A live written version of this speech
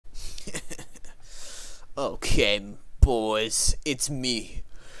Okay, boys, it's me,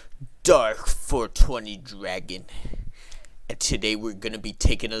 Dark 420DRAGON, and today we're gonna be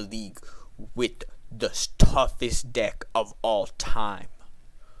taking a league with the toughest deck of all time,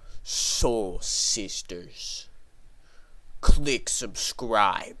 Soul Sisters. Click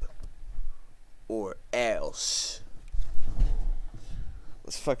subscribe, or else.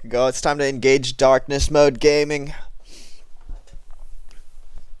 Let's fucking go. It's time to engage darkness mode gaming.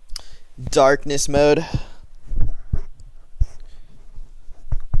 Darkness mode.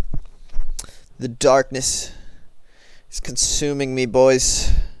 The darkness is consuming me,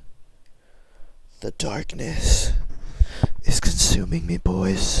 boys. The darkness is consuming me,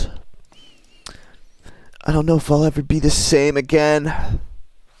 boys. I don't know if I'll ever be the same again.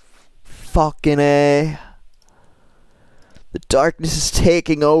 Fucking A. The darkness is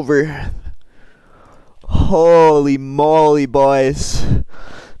taking over. Holy moly, boys.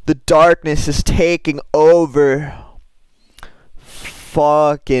 The darkness is taking over.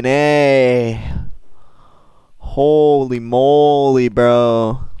 Fucking A. Holy moly,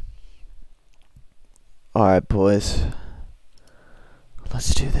 bro. Alright, boys.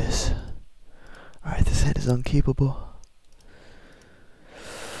 Let's do this. Alright, this hand is unkeepable.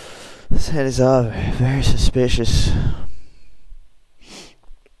 This hand is very suspicious.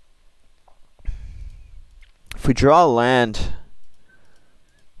 If we draw a land,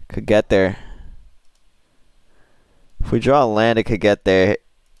 it could get there. If we draw a land, it could get there.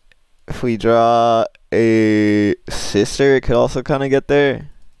 If we draw a sister, it could also kind of get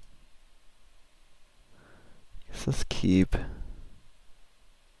there. Guess let's keep.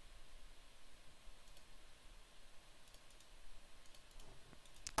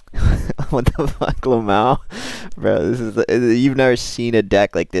 What the fuck, Lamau? Bro, this is you've never seen a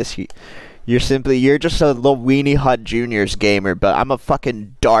deck like this. You're just a little weenie hot juniors gamer, but I'm a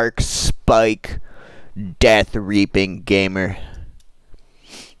fucking dark spike death reaping gamer.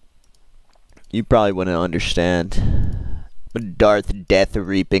 You probably wouldn't understand. I'm a Darth death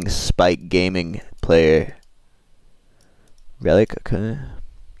reaping spike gaming player. Relic, okay.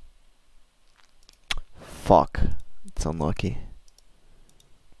 Fuck. It's unlucky.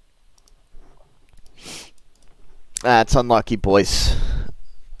 That's unlucky, boys.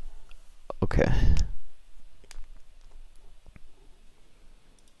 Okay.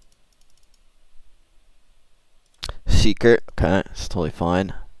 Secret. Okay, it's totally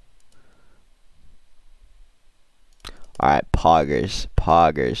fine. Alright, poggers.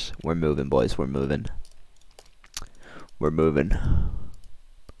 Poggers. We're moving, boys. We're moving. We're moving.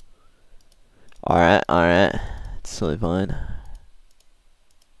 Alright, alright. It's totally fine.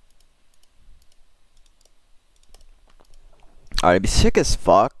 Alright, it'd be sick as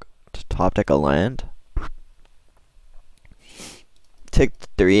fuck to top deck a land. Take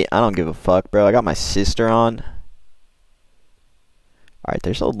 3. I don't give a fuck, bro. I got my sister on. Alright,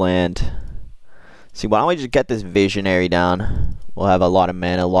 there's a land. See, why don't we just get this visionary down? We'll have a lot of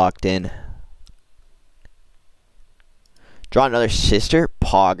mana locked in. Draw another sister?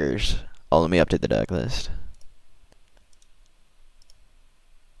 Poggers. Oh, let me update the deck list.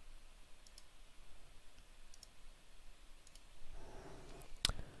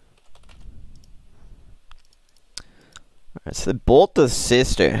 Alright, so they bolt the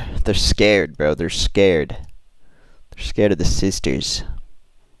sister. They're scared, bro. They're scared. They're scared of the sisters.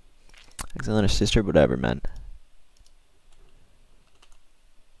 Excellent, a sister, whatever, man.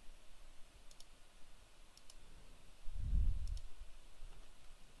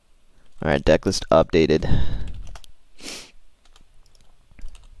 Alright, deck list updated.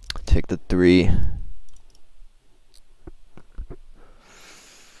 Take the 3.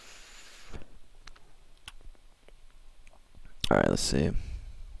 Alright, let's see.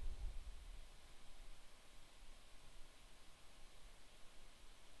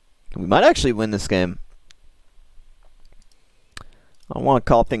 We might actually win this game. I don't want to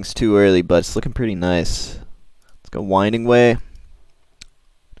call things too early, but it's looking pretty nice. Let's go Winding Way.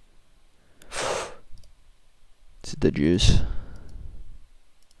 It's the juice.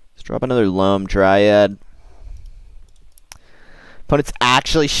 Let's drop another Loam Dryad. Opponent's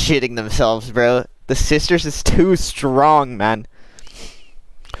actually shitting themselves, bro. The sisters is too strong, man.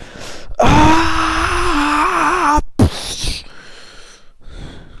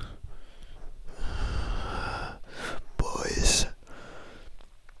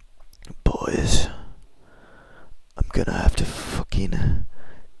 Boys. I'm gonna have to fucking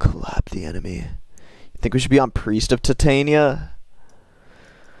clap the enemy. You think we should be on Priest of Titania?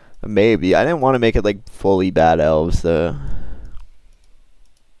 Maybe. I didn't want to make it like fully bad elves, though.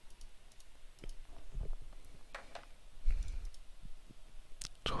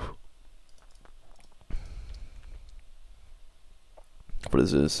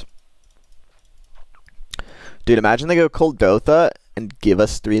 is this? Dude, imagine they go Kuldotha and give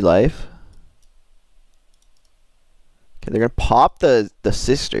us 3 life. Okay, they're gonna pop the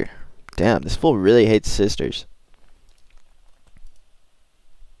sister. Damn, this fool really hates sisters.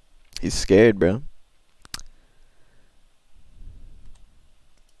 He's scared, bro.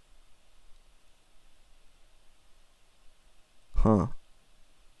 Huh.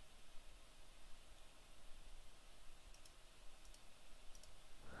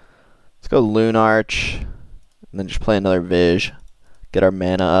 Let's go Loon Arch. And then just play another Viz. Get our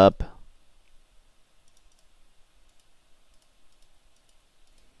mana up.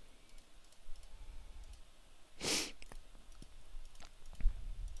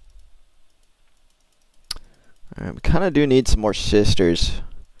 Alright, we kind of do need some more sisters.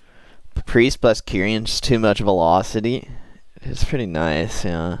 Priest plus Kyrion's too much velocity. It's pretty nice,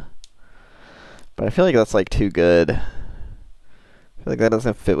 yeah. But I feel like that's like too good. I feel like that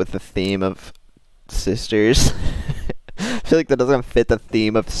doesn't fit with the theme of sisters. I feel like that doesn't fit the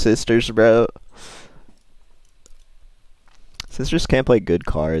theme of sisters, bro. Sisters can't play good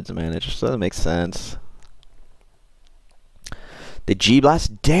cards, man. It just doesn't make sense. The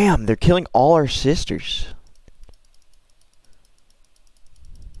G-Blast? Damn, they're killing all our sisters.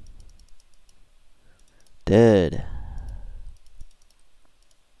 Dead.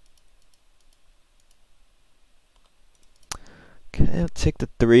 Okay, I'll take the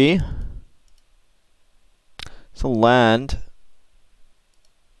 3. It's a land.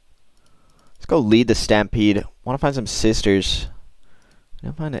 Let's go lead the Stampede. Want to find some sisters. I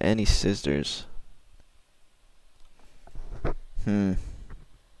don't find any sisters. Okay,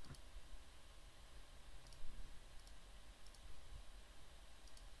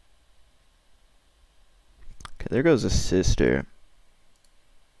 there goes a sister.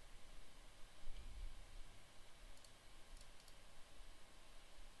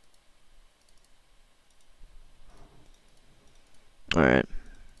 Alright.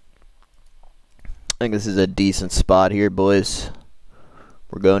 I think this is a decent spot here, boys.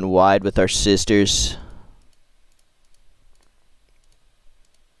 We're going wide with our sisters.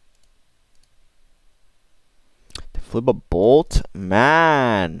 They flip a bolt?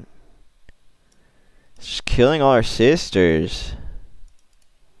 Man. It's just killing all our sisters.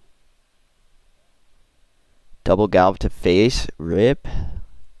 Double Galv to face? Rip?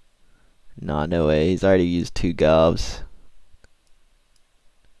 Nah, no way. He's already used 2 Galvs.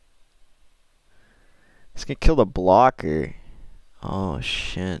 He's gonna kill the blocker. Oh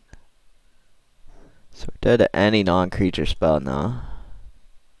shit. So we're dead to any non-creature spell now.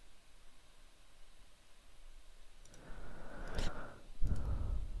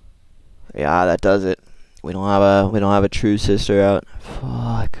 Yeah, that does it. We don't have a true sister out.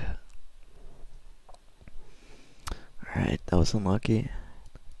 Fuck. Alright, that was unlucky.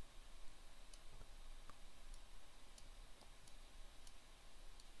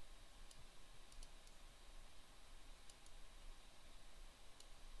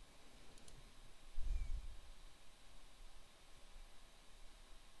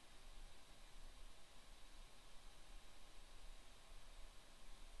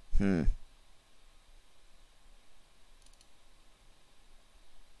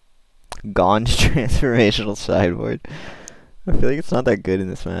 Gon's transformational sideboard. I feel like it's not that good in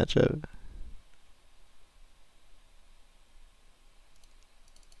this matchup.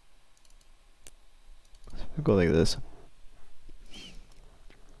 We'll go like this.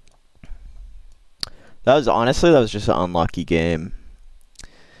 That was just an unlucky game.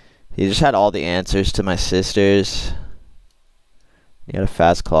 He just had all the answers to my sisters. He had a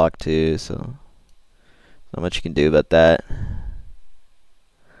fast clock too, so not much you can do about that.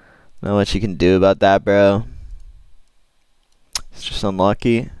 Not much you can do about that, bro. It's just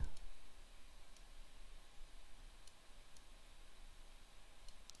unlucky.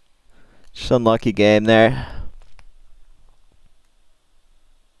 Just unlucky game there.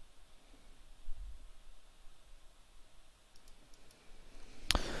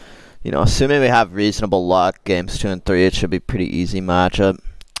 You know, assuming we have reasonable luck, games 2 and 3, it should be a pretty easy matchup.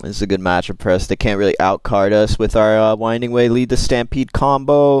 This is a good matchup for us. They can't really outcard us with our Winding Way lead the Stampede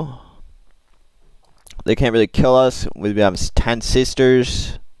combo. They can't really kill us. We have 10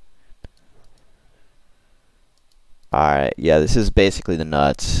 sisters. Alright, yeah, this is basically the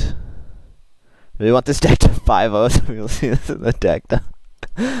nuts. We want this deck to 5-0, so we'll see this in the deck.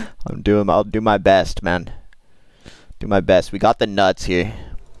 I'll do my best, man. Do my best. We got the nuts here.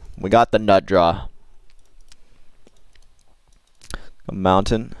 We got the nut draw. A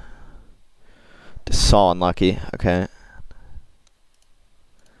mountain. This is so unlucky. Okay.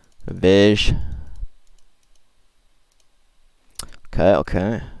 A Viz. Okay, Okay,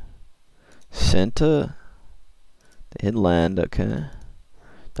 okay. Senta. They hit land, okay. They're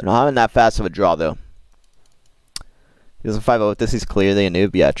not having that fast of a draw though. He doesn't 5-0 with this, he's clearly a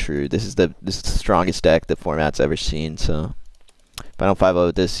noob. Yeah, true. This is the strongest deck the format's ever seen, so if I don't 5-0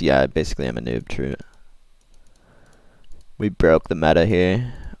 with this, yeah, basically I'm a noob, true. We broke the meta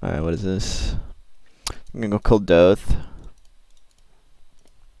here. Alright, what is this? I'm gonna go kill Doth.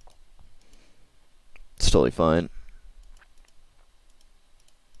 It's totally fine.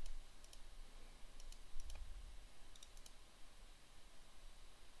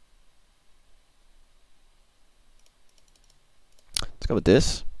 Let's go with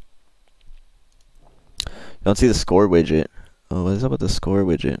this. You don't see the score widget. Oh, what is up with the score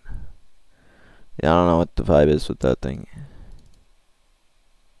widget? Yeah, I don't know what the vibe is with that thing.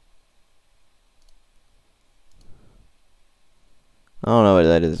 I don't know what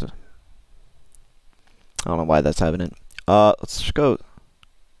that is. I don't know why that's happening. Let's just go.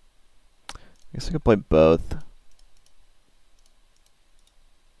 I guess I could play both.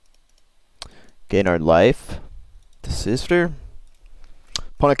 Gain our life. The sister.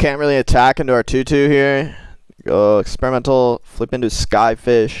 Opponent can't really attack into our 2/2 here. Go experimental. Flip into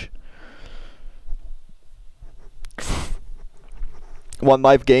Skyfish. 1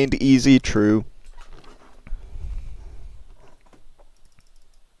 life gained. Easy. True.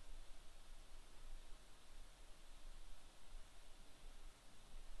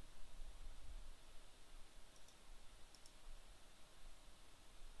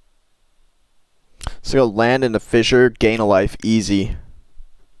 So go land into Fisher, gain a life, easy.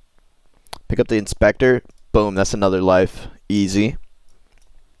 Pick up the Inspector, boom, that's another life, easy.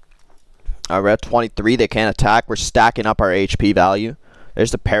 Alright, we're at 23, they can't attack, we're stacking up our HP value.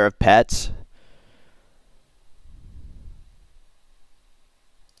 There's the pair of pets.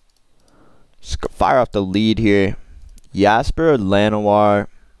 Just go fire off the lead here. Jasper or Llanowar?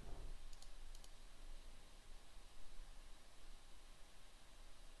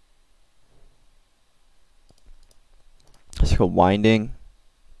 Let's go Winding.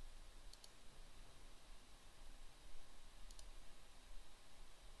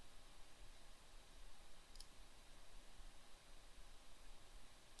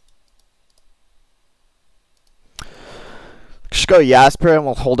 Just go Jasper and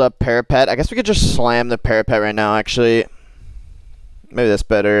we'll hold up Parapet. I guess we could just slam the Parapet right now, actually. Maybe that's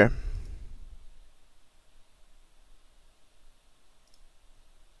better.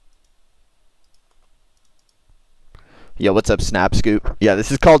 Yo, what's up, Snap Scoop? Yeah,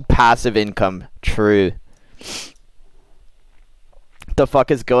 this is called passive income. True. What the fuck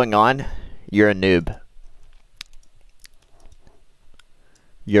is going on? You're a noob.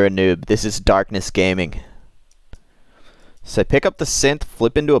 You're a noob. This is Darkness Gaming. So I pick up the synth,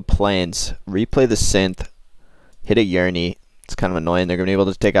 flip into a plains, replay the synth, hit a Yearny. It's kind of annoying. They're going to be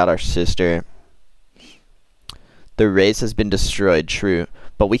able to take out our sister. The race has been destroyed. True.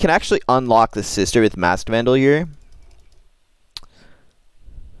 But we can actually unlock the sister with Masked Vandal here.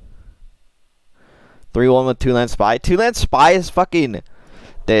 3-1 with 2-land Spy. 2-land Spy is fucking...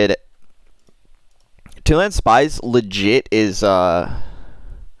 Dude. 2-land Spy's legit is,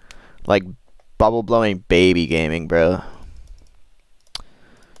 like, bubble blowing baby gaming, bro.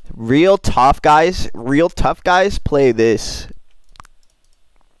 Real tough guys play this.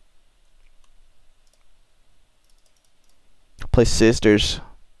 Play sisters.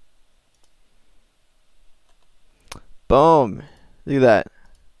 Boom. Look at that.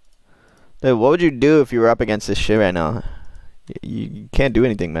 Dude, what would you do if you were up against this shit right now? You can't do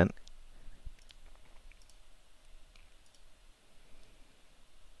anything, man.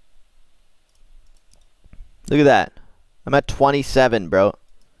 Look at that. I'm at 27, bro.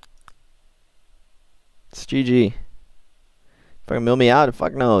 It's GG. Fucking mill me out?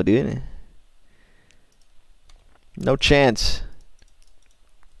 Fuck no, dude. No chance.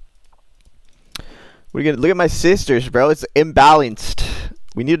 What are you gonna look at my sisters, bro? It's imbalanced.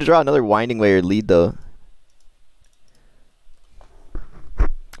 We need to draw another Winding Layer lead, though.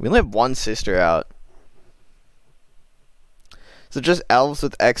 We only have one sister out. So just elves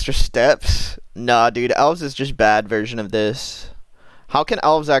with extra steps? Nah, dude. Elves is just bad version of this. How can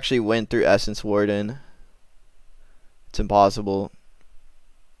elves actually win through Essence Warden? It's impossible.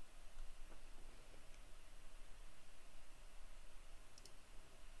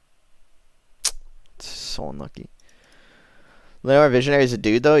 It's so unlucky. Our Visionary is a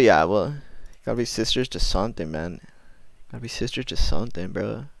dude, though? Yeah, well, gotta be sisters to something, man. Gotta be sisters to something,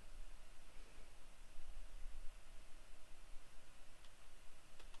 bro.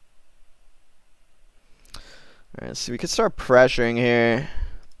 Alright, so we could start pressuring here.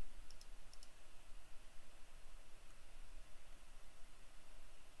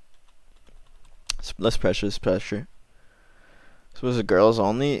 Less pressure, less pressure. So was it girls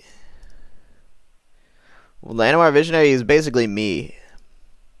only? Well, the Animar Visionary is basically me.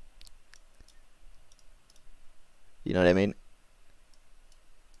 You know what I mean?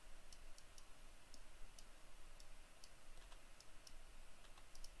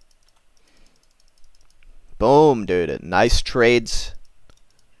 Boom, dude. Nice trades.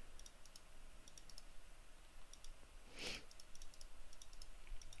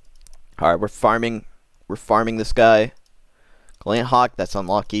 Alright, we're farming. We're farming this guy. Galen Hawk, that's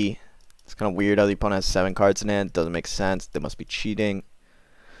unlucky. It's kind of weird how the opponent has 7 cards in hand. Doesn't make sense. They must be cheating.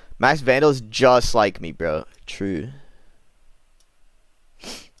 Max Vandal is just like me, bro. True.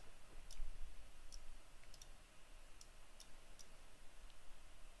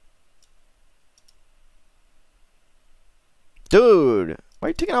 Dude, why are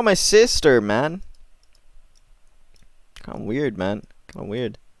you taking out my sister, man? Kind of weird, man. Kind of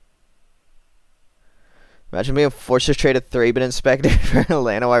weird. Imagine being forced to trade a 3-bit inspector for an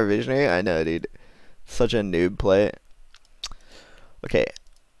Atlanta Wire Visionary. I know, dude. Such a noob play. Okay.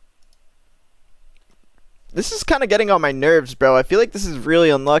 This is kind of getting on my nerves, bro. I feel like this is really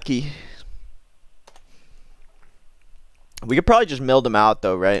unlucky. We could probably just mill them out,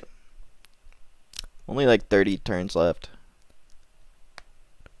 though, right? Only like 30 turns left.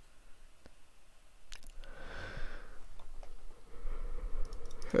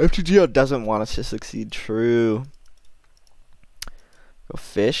 FTGO doesn't want us to succeed. True. Go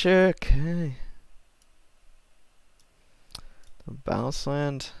Fisher. Okay. The Bounce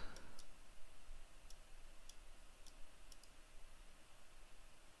Land.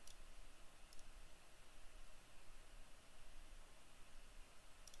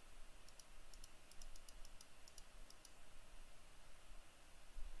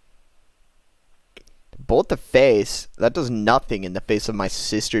 Bolt the face. That does nothing in the face of my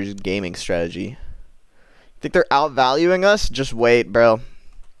sister's gaming strategy. Think they're outvaluing us? Just wait, bro.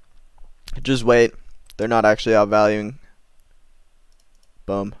 Just wait. They're not actually outvaluing.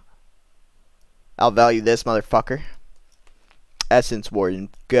 Boom. Outvalue this motherfucker. Essence Warden.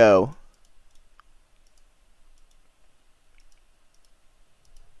 Go.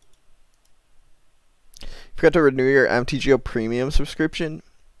 Forgot to renew your MTGO premium subscription.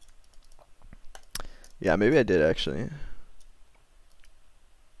 Yeah, maybe I did actually.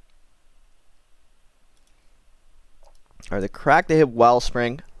 Alright, the crack they hit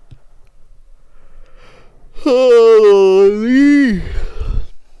Wellspring. Holy.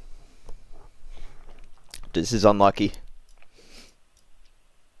 This is unlucky.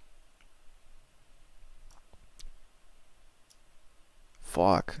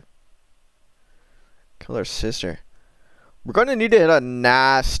 Fuck. Kill our sister. We're going to need to hit a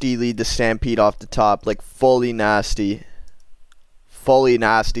nasty lead to Stampede off the top. Like, fully nasty. Fully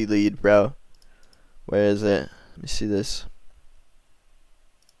nasty lead, bro. Where is it? Let me see this.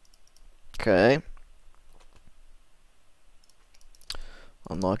 Okay.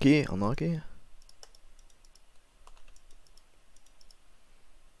 Unlucky. Unlucky.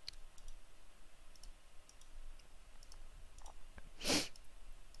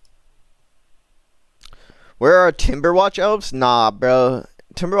 Where are Timberwatch Elves? Nah, bro.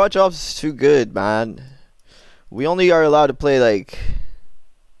 Timberwatch Elves is too good, man. We only are allowed to play, like,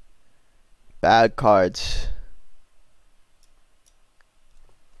 bad cards.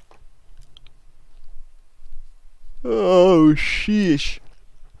 Oh, sheesh.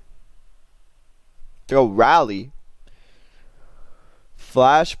 Yo, Rally.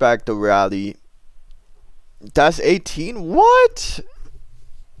 Flashback to Rally. That's 18? What?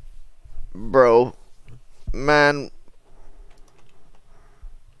 Bro. Man,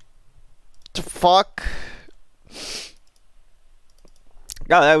 the fuck?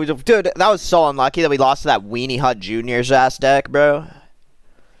 God, that was, dude, that was so unlucky that we lost to that Weenie Hut Junior's ass deck, bro.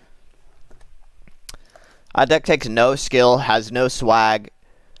 That deck takes no skill, has no swag,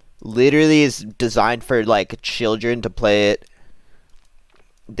 literally is designed for, like, children to play it.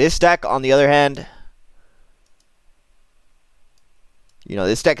 This deck, on the other hand, you know,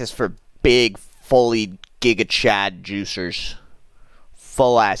 this deck is for big, fully Giga Chad juicers.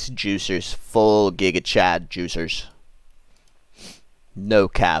 Full ass juicers. Full Giga Chad juicers. No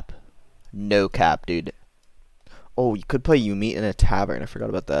cap. No cap, dude. Oh, you could play Yumi in a tavern. I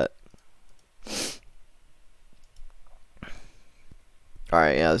forgot about that.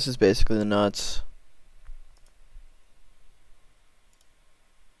 Alright, yeah, this is basically the nuts.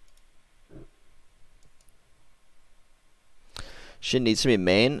 Shit needs to be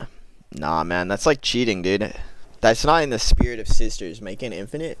main. Nah, man, that's like cheating, dude. That's not in the spirit of sisters. Making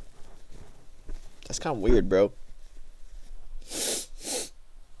infinite? That's kind of weird, bro.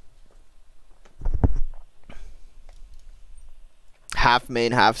 half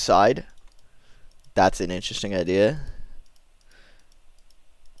main, half side. That's an interesting idea.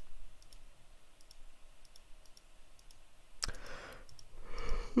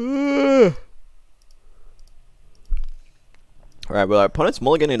 Alright, well, our opponent's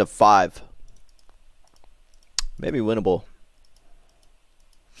mulliganing to 5. Maybe winnable.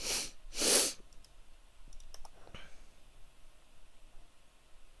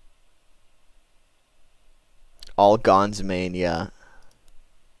 All Gon's main, yeah.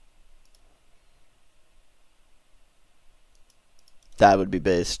 That would be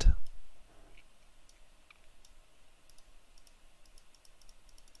based.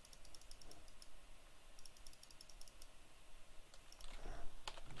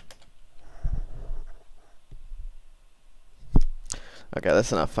 Okay,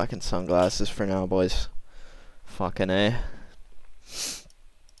 that's enough fucking sunglasses for now, boys. Fucking A.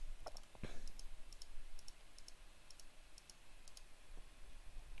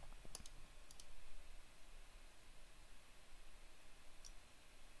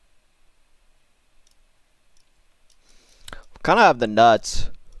 Kind of have the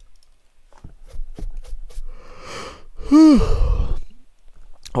nuts. All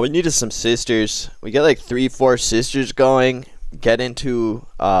we need is some sisters. We get like 3-4 sisters going. Get into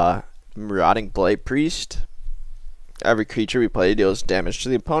Marauding Blight Priest. Every creature we play deals damage to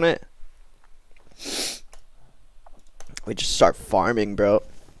the opponent. We just start farming, bro.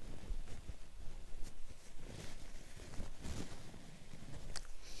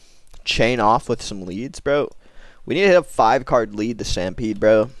 Chain off with some leads, bro. We need to hit a 5-card lead to Stampede,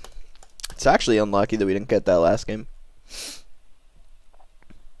 bro. It's actually unlucky that we didn't get that last game.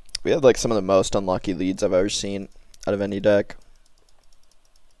 We had like some of the most unlucky leads I've ever seen out of any deck.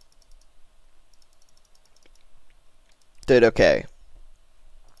 Dude, okay.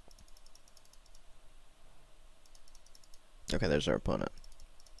 Okay, there's our opponent.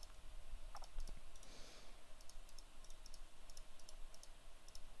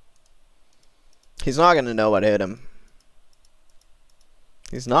 He's not gonna know what hit him.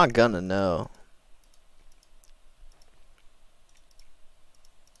 He's not gonna know.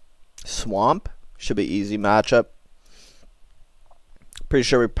 Swamp should be easy matchup. Pretty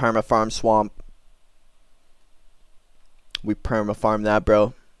sure we perma farm Swamp. We perma farm that,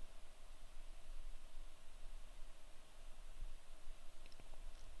 bro.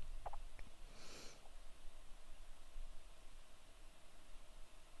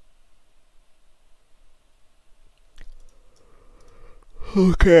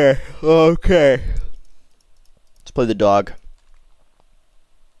 Okay, okay. Let's play the dog.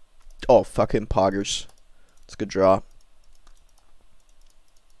 Oh, fucking poggers. It's a good draw.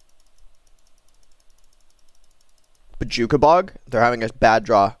 Bajuka Bog? They're having a bad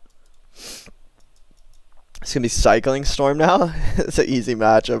draw. It's gonna be Cycling Storm now. It's an easy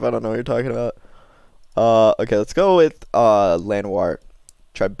matchup. I don't know what you're talking about. Okay, let's go with Lanoir.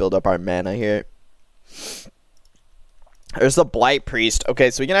 Try to build up our mana here. There's the Blight Priest.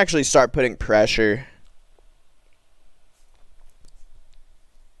 Okay, so we can actually start putting pressure.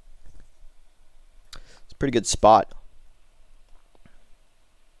 It's a pretty good spot.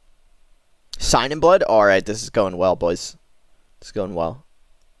 Sign in Blood? Alright, this is going well, boys. This is going well.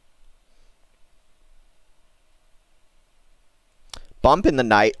 Bump in the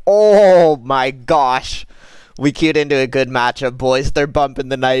night. Oh my gosh. We queued into a good matchup, boys. They're bumping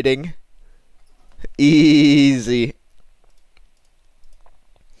the nighting. Easy.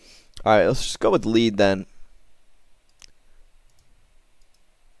 Alright, let's just go with lead then.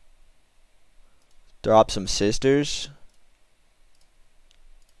 Drop some sisters.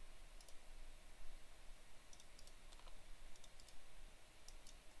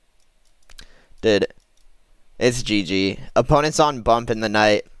 Dude, it's GG. Opponent's on bump in the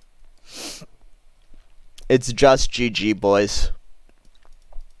night. It's just GG, boys.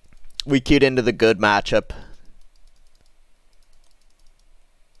 We queued into the good matchup.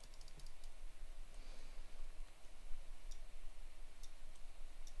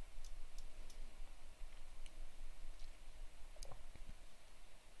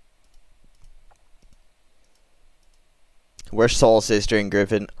 We're Soul Sister and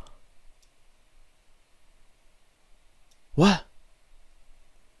Griffin. What?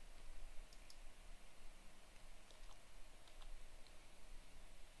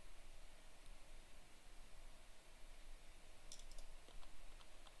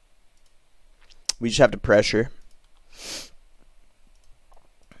 We just have to pressure. Just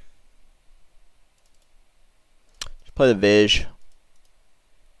play the Viz.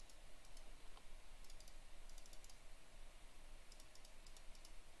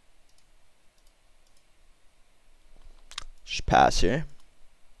 Just pass here.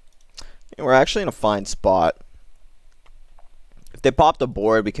 And we're actually in a fine spot. If they pop the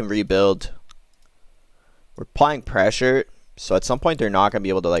board, we can rebuild. We're applying pressure, so at some point they're not going to be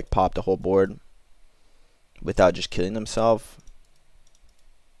able to like pop the whole board without just killing themselves.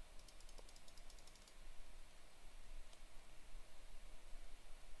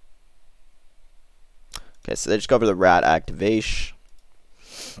 Okay, so they just go for the rat activation.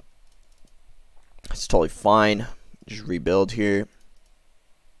 It's totally fine. Just rebuild here.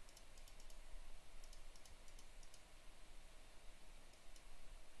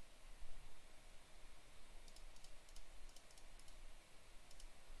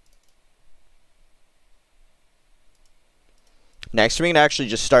 Next, we can actually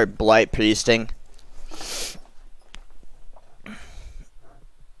just start Blight Priesting.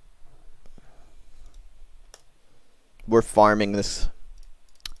 We're farming this.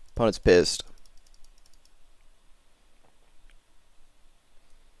 Opponent's pissed.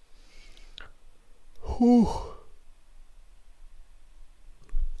 Whew.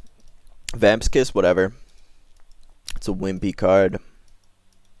 Vamp's Kiss, whatever. It's a wimpy card.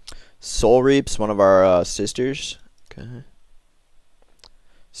 Soul Reap's one of our sisters. Okay.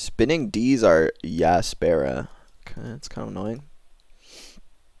 Spinning D's are Yaspera. Okay, that's kind of annoying.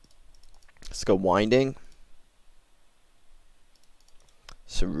 Let's go Winding.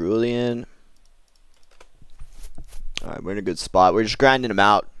 Cerulean. Alright, we're in a good spot. We're just grinding them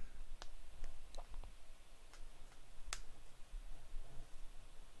out.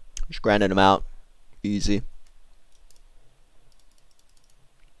 Just grinding them out. Easy.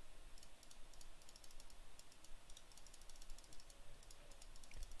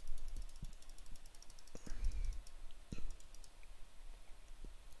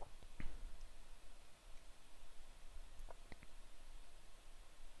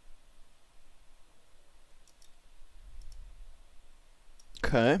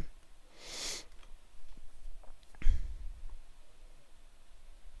 Okay.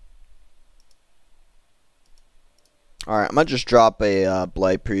 Alright, I'm gonna just drop a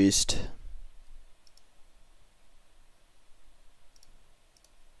Blight Priest.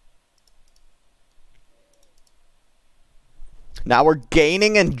 Now we're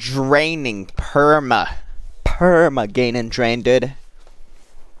gaining and draining. Perma gain and drain, dude.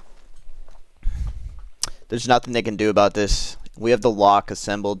 There's nothing they can do about this. We have the lock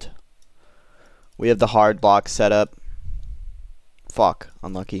assembled. We have the hard lock set up. Fuck.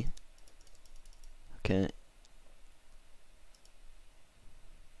 Unlucky. Okay.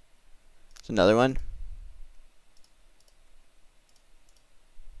 There's another one.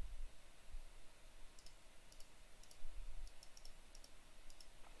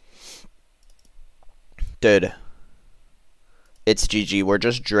 Dude. It's GG. We're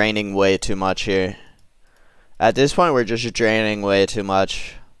just draining way too much here. At this point, we're just draining way too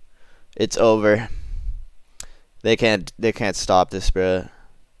much. It's over. They can't stop this, bro.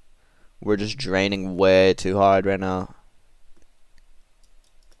 We're just draining way too hard right now.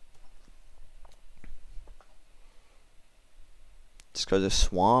 Let's go to the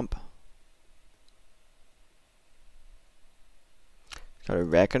swamp. Got a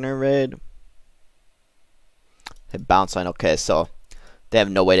Reckoner raid. Hey, bounce line. Okay, so they have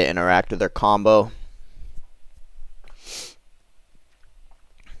no way to interact with their combo.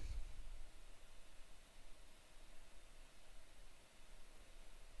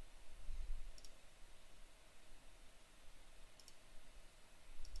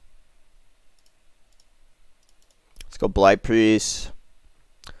 Go Blight Priest.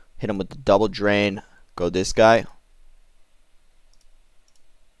 Hit him with the double drain. Go this guy.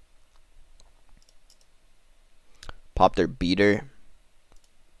 Pop their beater.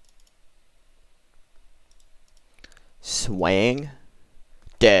 Swang.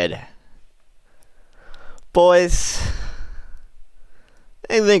 Dead. Boys,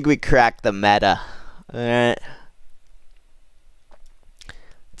 I think we cracked the meta. Alright.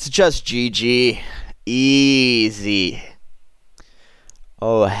 It's just GG. Easy.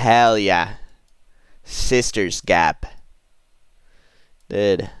 Oh, hell yeah. Sisters Gap.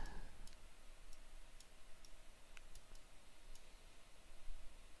 Dude.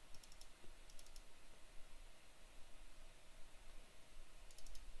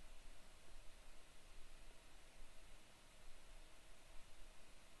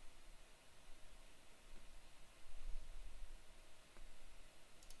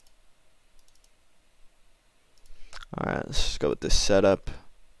 Alright, let's just go with this setup.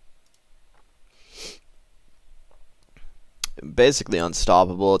 Basically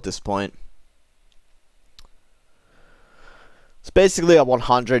unstoppable at this point. It's basically a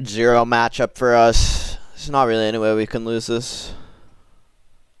 100-0 matchup for us. There's not really any way we can lose this.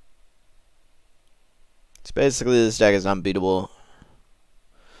 It's basically this deck is unbeatable.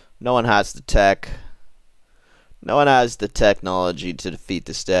 No one has the tech. No one has the technology to defeat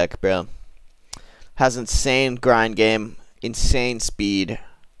this deck, bro. Has insane grind game, insane speed,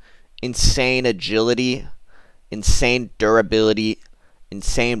 insane agility, insane durability,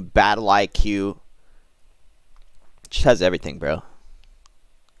 insane battle IQ. Just has everything, bro.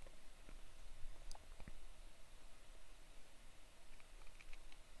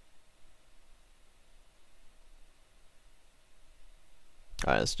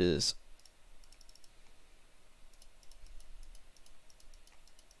 Alright, let's do this.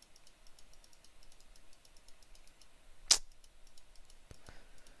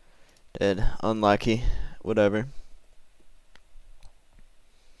 Dead. Unlucky. Whatever.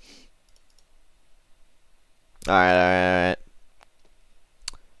 Alright.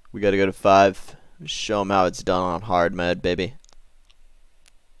 We gotta go to 5. Show them how it's done on hard mode, baby.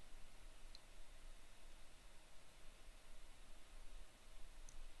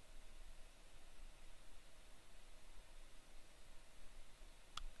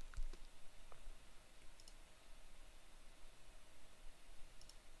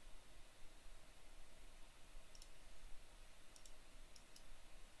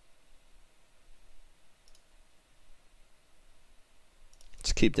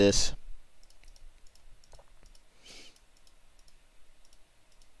 Let's keep this.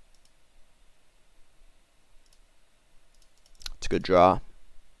 It's a good draw.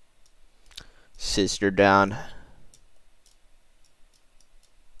 Sister down.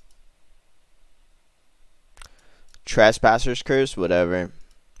 Trespasser's Curse, whatever.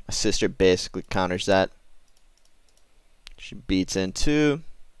 My sister basically counters that. She beats in 2.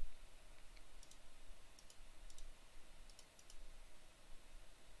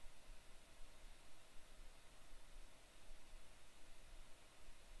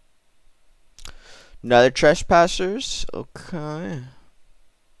 Another Trespassers. Okay.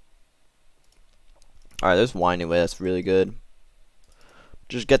 Alright, there's Winding Way. That's really good.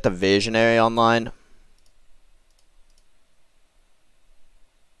 Just get the Visionary online.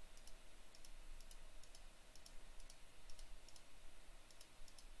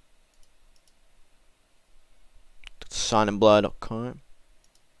 Sign in Blood. Okay.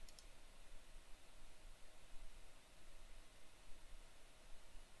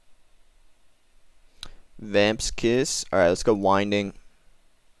 Vamp's Kiss. Alright, let's go Winding.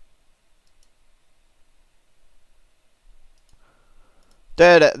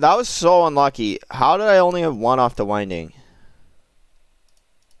 Dude, that was so unlucky. How did I only have 1 off the Winding?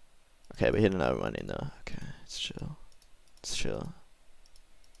 Okay, we hit another Winding though. Okay, let's chill. Let's chill.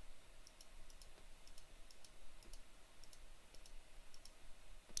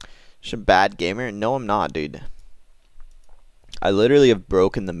 Just a bad gamer? No, I'm not, dude. I literally have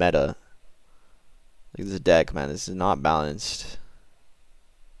broken the meta. Look at this deck, man. This is not balanced.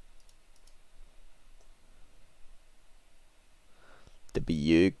 The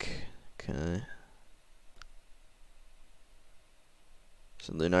Buyuk. Okay.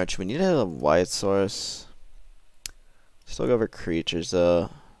 So Lunarch. We need a white source. Still go over creatures though.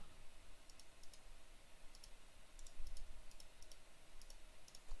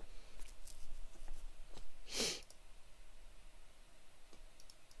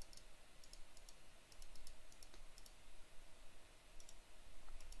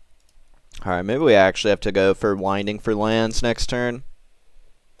 Alright, maybe we actually have to go for Winding for lands next turn.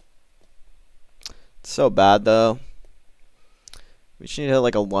 It's so bad though. We just need to hit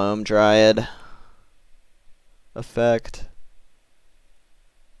like a Loam Dryad effect.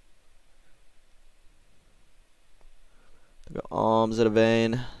 Go Alms at a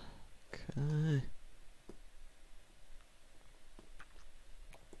Vein. Okay.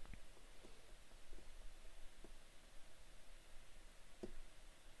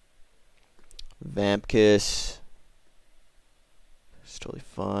 Vamp Kiss. It's totally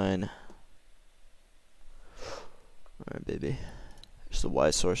fine. Alright, baby. There's the Y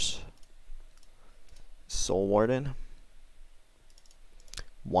source. Soul Warden.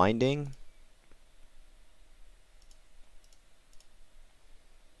 Winding.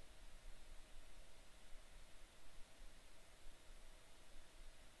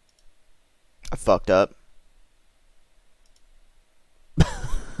 I fucked up.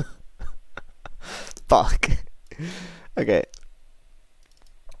 Fuck. Okay.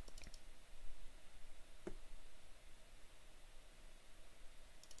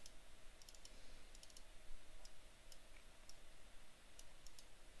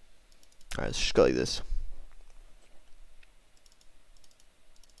 Alright, let's just go like this.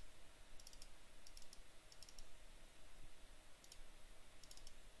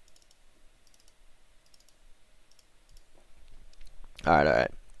 Alright,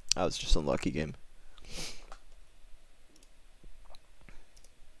 alright. That was just a lucky game.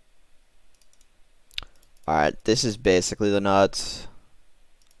 Alright, this is basically the nuts.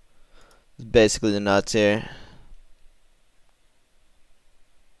 This is basically the nuts here.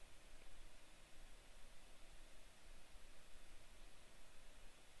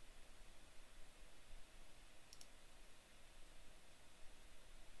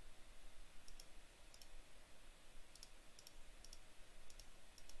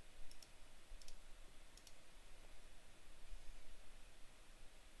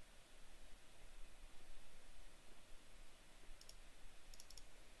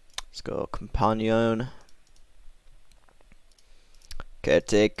 Let's go companion.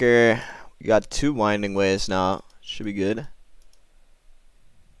 Caretaker. We got 2 winding ways now. Should be good.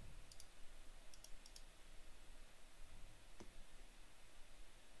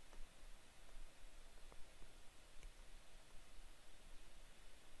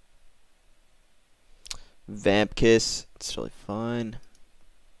 Vamp Kiss. It's really fine.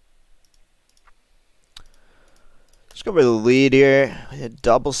 Let's go for the lead here. We had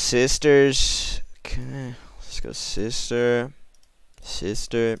double sisters. Okay, let's go sister.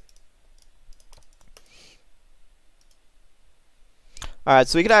 Sister. Alright,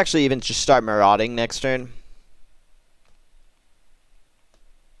 so we could actually even just start marauding next turn.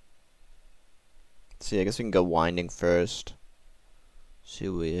 Let's see, I guess we can go winding first. See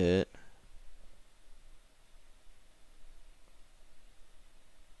what we hit.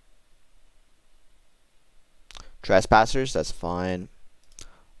 Trespassers, that's fine.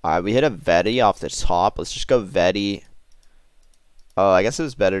 Alright, we hit a Veti off the top. Let's just go Veti. Oh, I guess it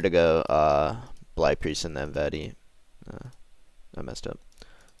was better to go Blight Priest and then Veti. I messed up.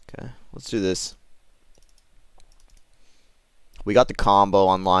 Okay, let's do this. We got the combo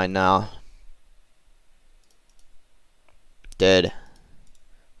online now. Dead.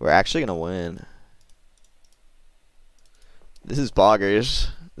 We're actually gonna win. This is boggers.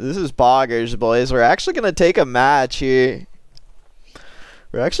 This is boggers, boys. We're actually gonna take a match here.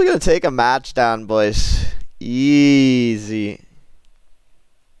 We're actually gonna take a match down, boys. Easy.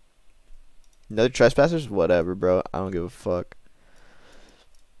 No trespassers? Whatever, bro. I don't give a fuck.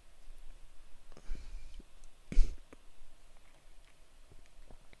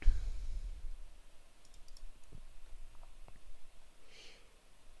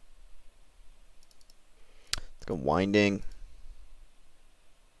 Let's go winding.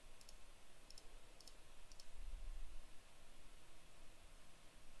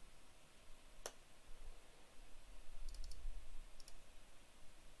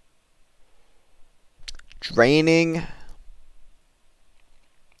 Draining.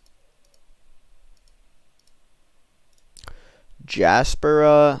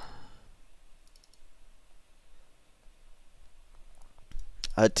 Jaspera.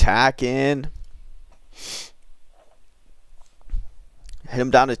 Attack in. Hit him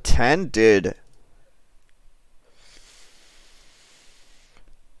down to 10, dude.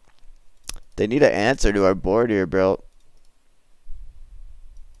 They need an answer to our board here, bro.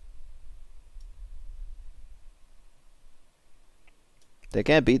 They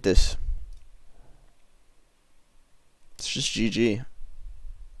can't beat this. It's just GG.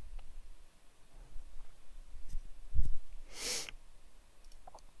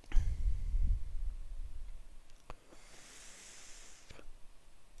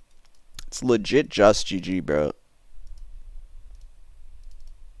 It's legit just GG, bro.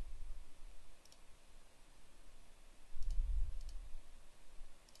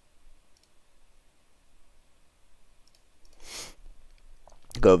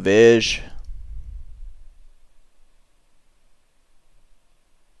 Go Vish.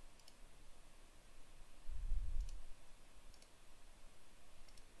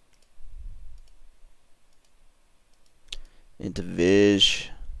 Into Vish.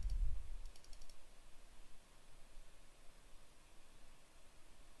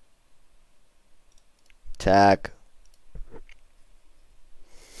 Attack.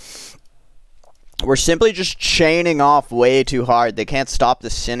 We're simply just chaining off way too hard. They can't stop the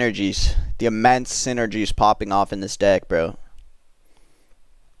synergies. The immense synergies popping off in this deck, bro.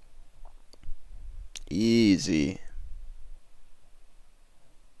 Easy.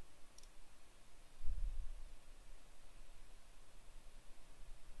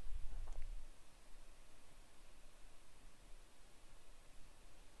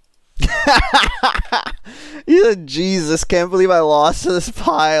 He said, Jesus, can't believe I lost to this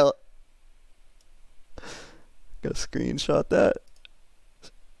pile. Go screenshot that.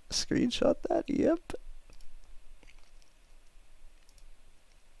 Screenshot that, yep.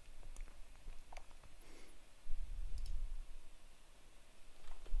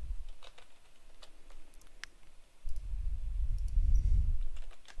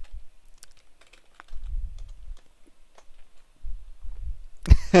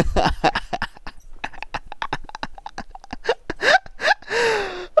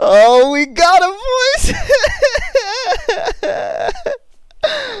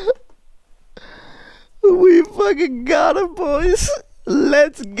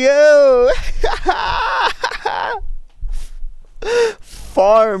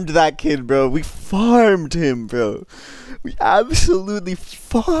 farmed that kid, bro. We farmed him, bro. We absolutely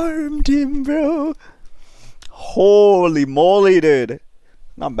farmed him, bro. Holy moly, dude.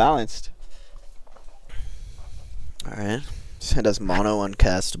 Not balanced. Alright. This hand has mono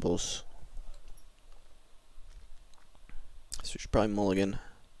uncastables. So we should probably mulligan.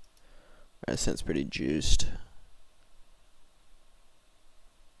 That sounds pretty juiced.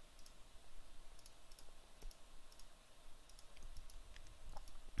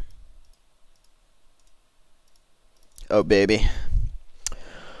 Oh, baby.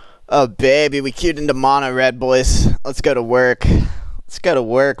 Oh, baby. We queued into mono red, boys. Let's go to work. Let's go to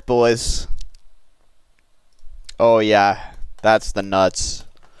work, boys. Oh, yeah. That's the nuts.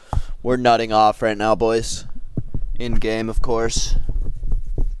 We're nutting off right now, boys. In game, of course.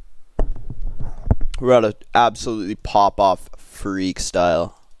 We're about to absolutely pop off freak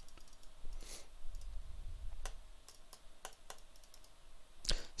style.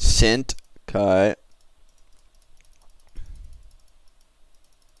 Sint. Okay.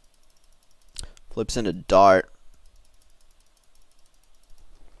 Flips into dart.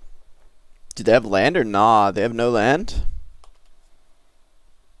 Do they have land or nah? They have no land?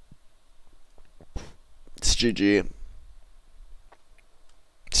 It's GG.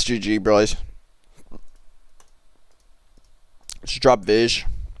 It's GG, boys. Let's drop Viz.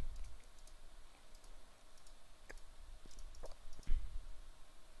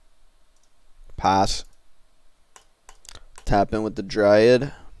 Pass. Tap in with the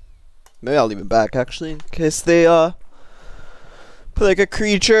Dryad. Maybe I'll leave it back, actually, in case they, put, like, a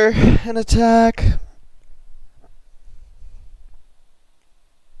creature and attack.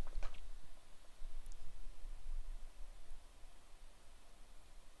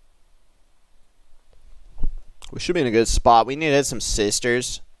 We should be in a good spot. We need to hit some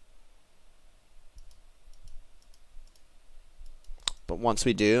sisters. But once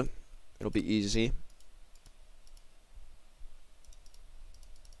we do, it'll be easy.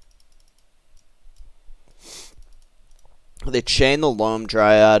 They chain the Loam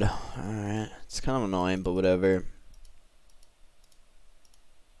Dryad. Alright. It's kind of annoying, but whatever.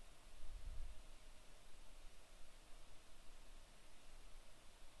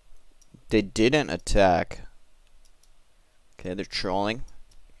 They didn't attack. Okay, they're trolling.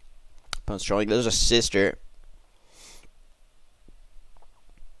 Opponent's trolling. There's a sister.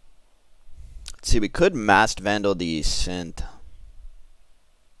 Let's see, we could Masked Vandal the Synth.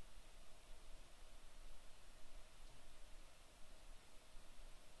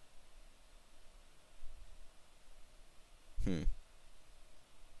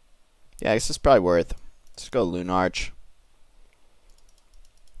 Yeah, I guess it's probably worth. Let's go Lunarch.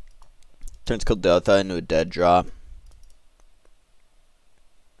 Turns Kuldotha into a dead draw.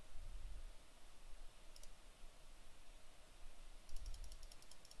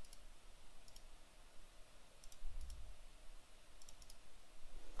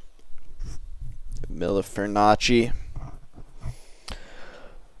 Milifernacci.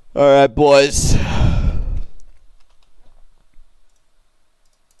 Alright, boys.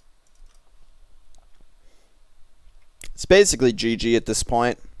 It's basically GG at this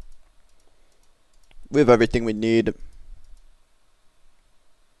point. We have everything we need.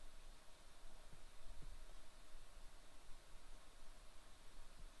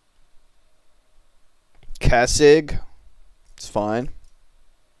 Kessig. It's fine.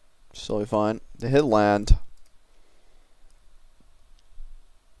 It's totally fine. They hit land.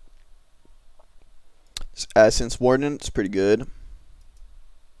 This Essence Warden, it's pretty good.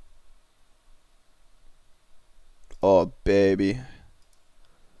 Oh, baby.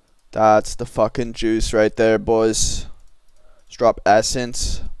 That's the fucking juice right there, boys. Let's drop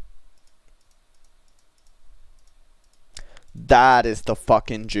Essence. That is the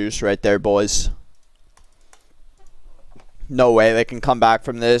fucking juice right there, boys. No way they can come back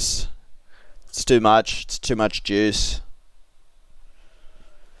from this. It's too much. It's too much juice.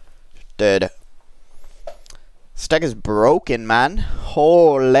 Dude. This deck is broken, man.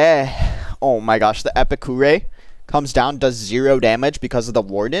 Holy. Oh my gosh, the Epicure comes down, does 0 damage because of the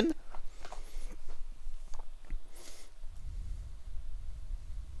Warden.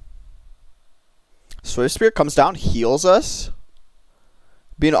 Swift Spear comes down, heals us.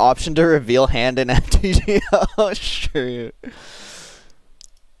 Be an option to reveal hand in MTG. Oh, sure.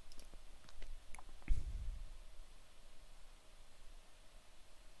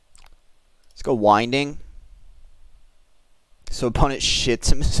 Let's go Winding. So opponent shits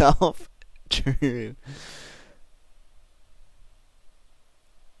himself. True.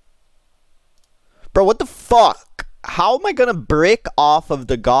 Bro, what the fuck? How am I gonna break off of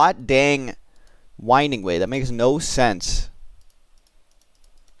the god dang Winding Way? That makes no sense.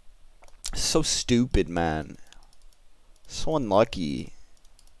 so stupid, man. So unlucky.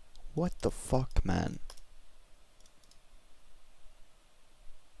 What the fuck, man?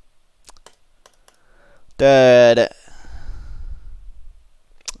 Dude.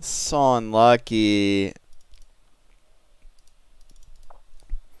 So unlucky.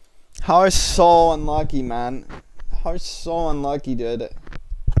 How are so unlucky, man? How are so unlucky, dude?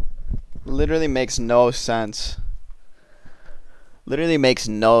 Literally makes no sense. Literally makes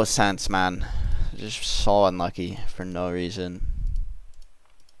no sense, man. Just so unlucky for no reason.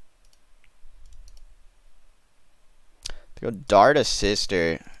 To go dart a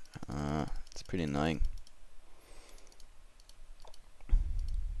sister. It's pretty annoying.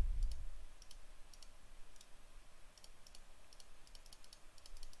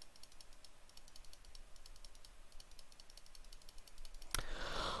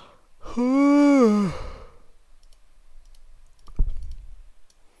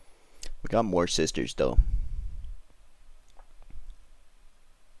 We got more sisters though.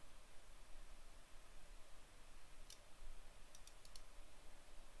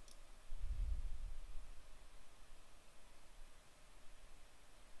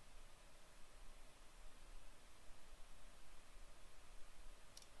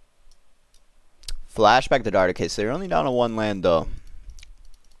 Flashback to Dart. Okay, so they're only down to one land though.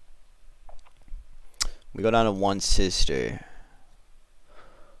 We go down to one sister.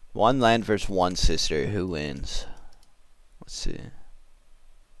 One land versus one sister. Who wins? Let's see.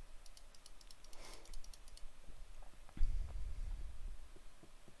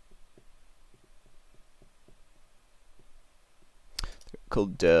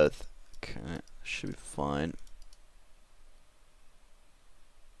 Cold Death. Okay, should be fine.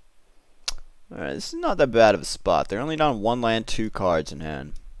 Alright, this is not that bad of a spot. They're only down one land, 2 cards in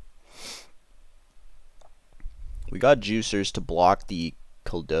hand. We got juicers to block the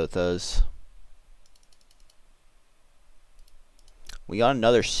Kuldothas. We got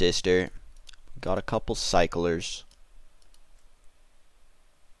another sister. We got a couple cyclers.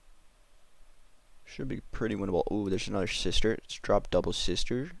 Should be pretty winnable. Ooh, there's another sister. Let's drop double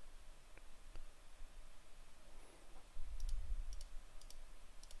sister.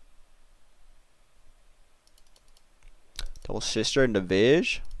 Double sister into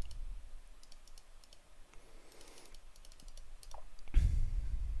Vij.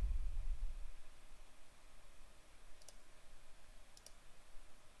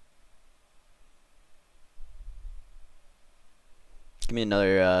 Give me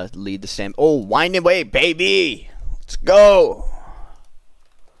another lead the same. Oh, wind away, baby. Let's go.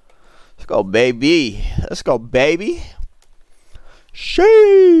 Let's go, baby. Let's go, baby.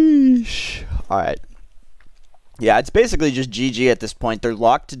 Sheesh. Alright. Yeah, it's basically just GG at this point. They're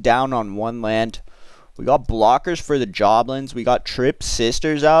locked down on one land. We got blockers for the Joblins. We got Trip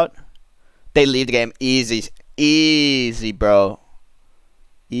Sisters out. They lead the game easy. Easy, bro.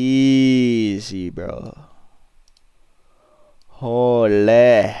 Easy, bro.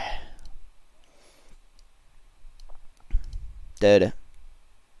 Holy. Dude.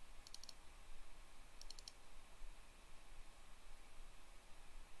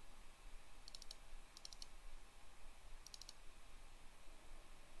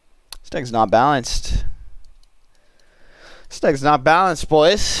 This deck's not balanced. This deck's not balanced,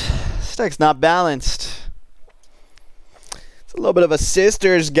 boys. This deck's not balanced. It's a little bit of a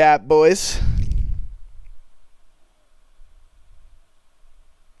sister's gap, boys.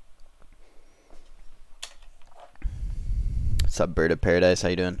 What's up, Bird of Paradise? How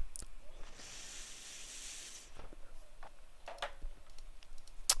you doing?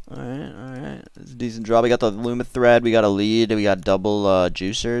 Alright, alright. It's a decent draw. We got the Luma Thread. We got a lead. We got double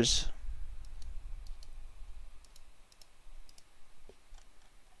juicers.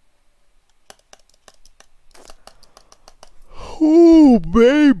 Oh,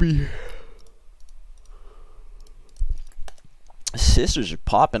 baby. Sisters are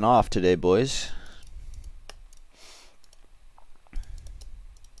popping off today, boys.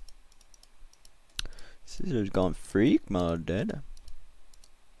 Sisters going freak mode, dude. Let's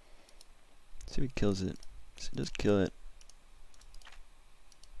see if he kills it. Let's see if he does kill it.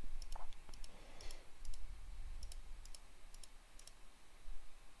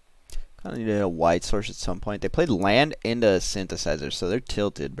 Kinda need a white source at some point. They played land into a synthesizer, so they're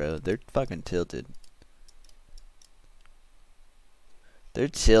tilted, bro. They're fucking tilted. They're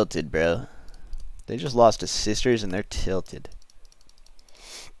tilted, bro. They just lost to Sisters and they're tilted.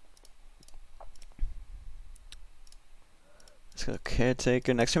 Let's go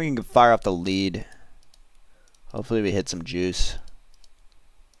Caretaker. Next time we can fire off the lead. Hopefully we hit some juice.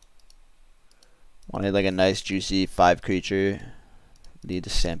 Want to hit like a nice juicy 5 creature. Lead the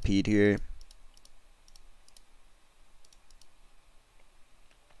Stampede here.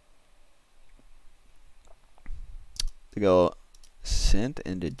 We go Synth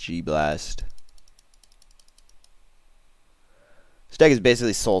into G-Blast. This deck is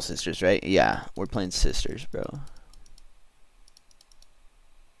basically Soul Sisters, right? Yeah, we're playing Sisters, bro.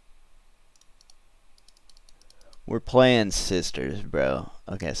 We're playing Sisters, bro.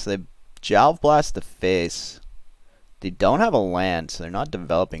 Okay, so they Jalv Blast the face. They don't have a land, so they're not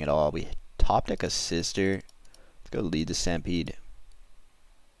developing at all. We top deck a Sister. Let's go lead the Stampede.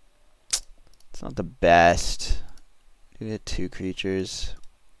 It's not the best. We get 2 creatures.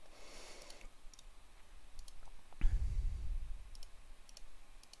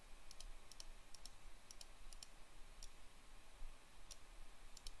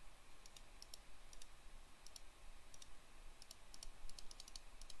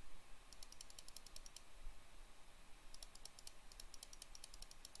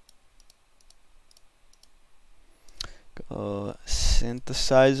 Go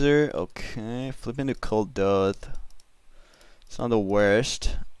Synthesizer. Okay, flip into Kuldoth. It's not the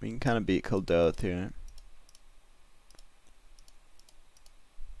worst. We can kind of beat Kuldoth here.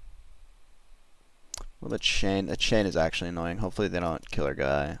 Well, the chain is actually annoying. Hopefully they don't kill our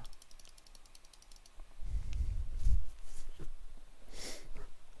guy.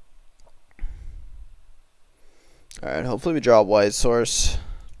 Alright, hopefully we draw a white source.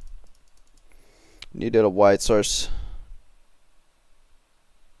 Needed a white source.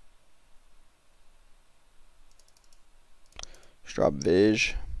 Just drop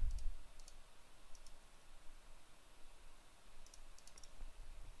Vij.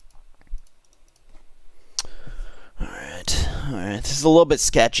 Alright, this is a little bit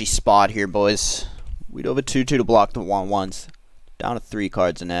sketchy spot here, boys. We do have a 2/2 to block the 1/1s. Down to 3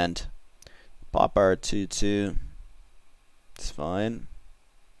 cards and end. Pop our 2/2. It's fine.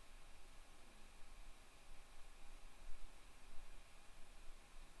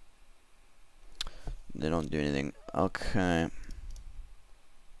 They don't do anything. Okay.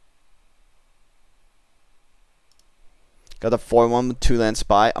 Got the 4/1 with 2-land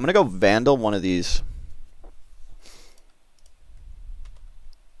spy. I'm gonna go Vandal one of these.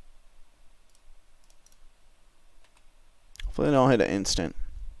 Hopefully they don't hit an instant.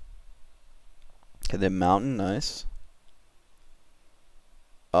 Okay, the mountain, nice.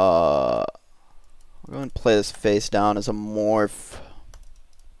 We're going to play this face down as a morph.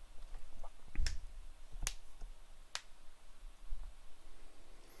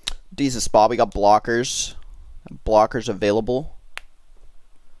 Decent spot. We got blockers. Blockers available.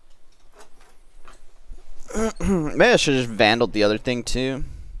 Maybe I should have just vandaled the other thing too.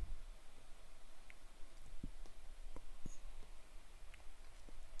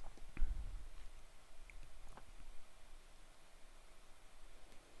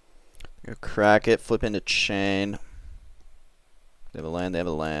 Go crack it, flip into chain. They have a land, they have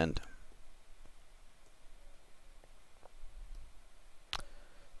a land.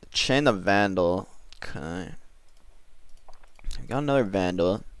 The chain the vandal. Okay. We got another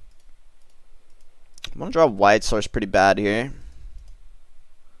vandal. I'm gonna draw a white source pretty bad here.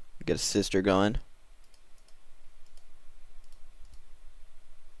 Get a sister going.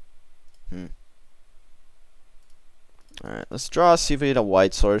 Alright, let's draw, see if we get a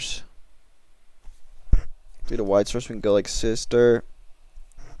white source. If we get a white source, we can go like sister.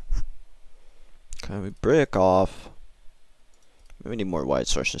 Okay, we break off. We need more white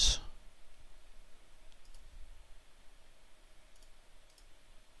sources.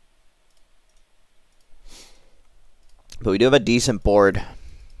 But we do have a decent board.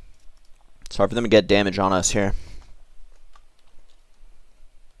 It's hard for them to get damage on us here.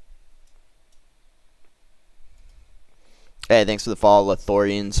 Hey, thanks for the follow,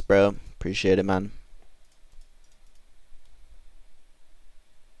 Lethorians, bro. Appreciate it, man.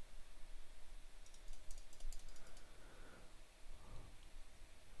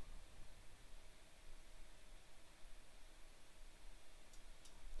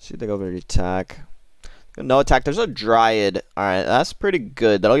 See if they go over to attack. No attack. There's a Dryad. Alright, that's pretty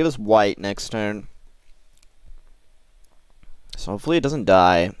good. That'll give us white next turn. So hopefully it doesn't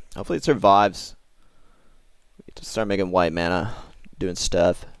die. Hopefully it survives. We need to start making white mana. Doing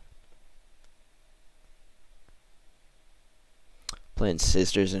stuff. Playing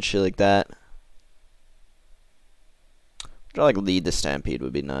sisters and shit like that. Try like lead the Stampede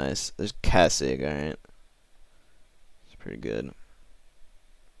would be nice. There's Cassig, alright. It's pretty good.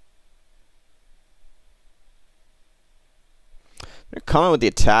 They're coming with the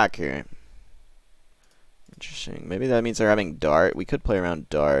attack here. Interesting. Maybe that means they're having Dart. We could play around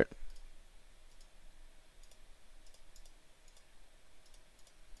Dart.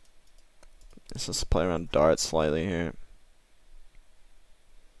 Let's play around Dart slightly here.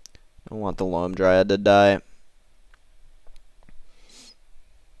 I don't want the Loam Dryad to die.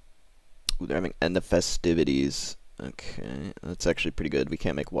 Ooh, they're having end the festivities. Okay, that's actually pretty good. We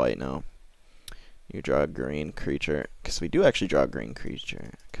can't make white now. You draw a green creature. Because we do actually draw a green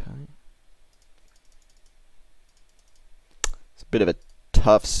creature. Okay. It's a bit of a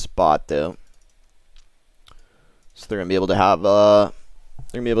tough spot though. So they're gonna be able to have they're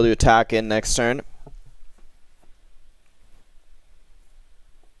gonna be able to attack in next turn.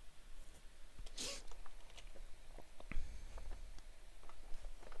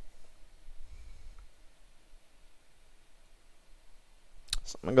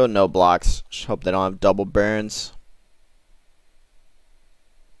 So I'm gonna go no blocks. Just hope they don't have double burns.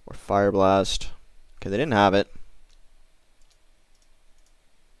 Or fire blast. Okay, they didn't have it.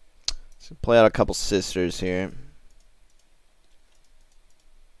 So play out a couple sisters here.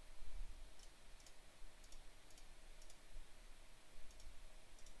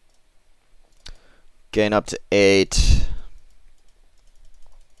 Gain up to 8.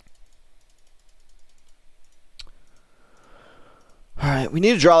 Alright, we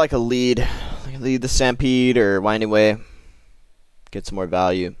need to draw like a lead. Lead the Stampede or Winding Way. Get some more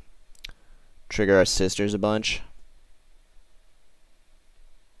value. Trigger our sisters a bunch.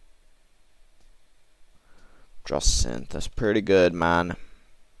 Draw Synth. That's pretty good, man.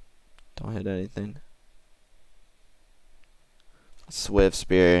 Don't hit anything. Swift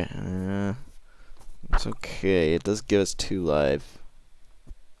Spear. It's okay. It does give us 2 life.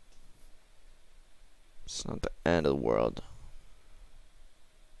 It's not the end of the world.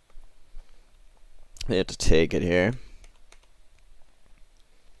 We have to take it here.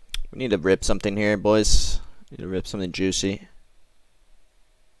 We need to rip something here, boys. We need to rip something juicy.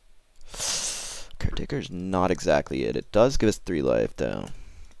 Caretaker's not exactly it. It does give us 3 life, though.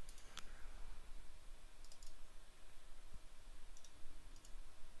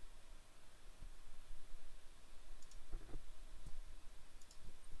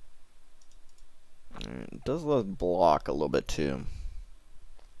 It does let us block a little bit, too.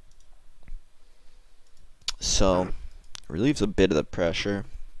 So, relieves a bit of the pressure.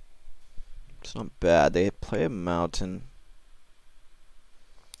 It's not bad. They play a mountain.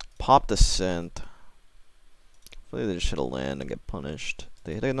 Pop the Synth. Hopefully they just hit a land and get punished.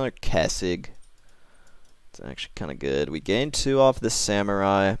 They hit another Kessig. It's actually kind of good. We gain 2 off the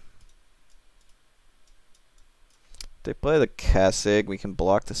Samurai. They play the Kessig. We can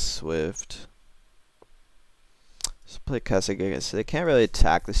block the Swift. Let's play Kessig again. So they can't really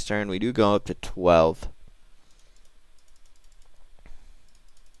attack this turn. We do go up to 12.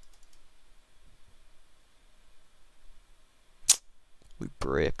 We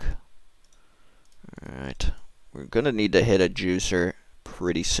brick. Alright. We're gonna need to hit a juicer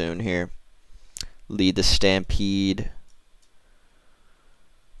pretty soon here. Lead the Stampede.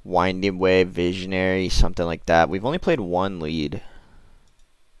 Winding Way, Visionary, something like that. We've only played 1 lead.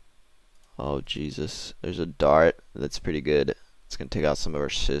 Oh, Jesus. There's a dart. That's pretty good. It's gonna take out some of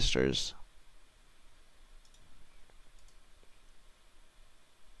our sisters.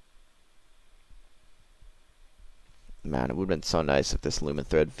 Man, it would have been so nice if this Lumen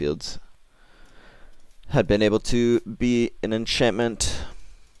Thread Fields had been able to be an enchantment.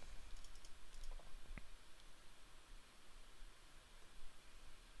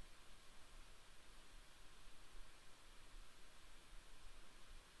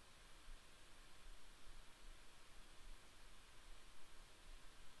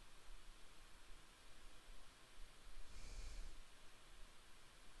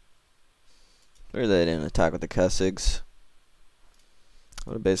 Or they didn't attack with the Kessigs.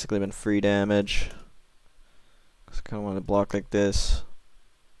 Would have basically been free damage. Cause I kind of want to block like this.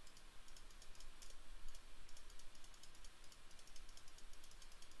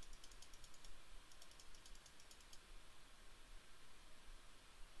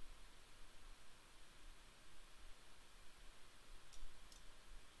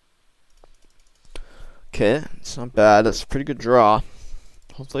 Okay, it's not bad. That's a pretty good draw.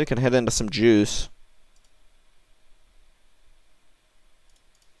 Hopefully, I can head into some juice.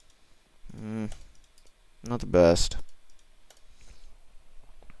 Not the best.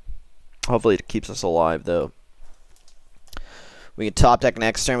 Hopefully, it keeps us alive, though. We can top deck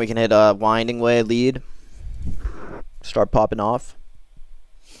next turn. We can hit a Winding Way lead. Start popping off.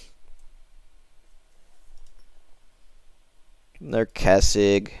 They're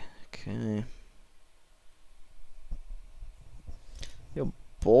Kessig. Okay. You'll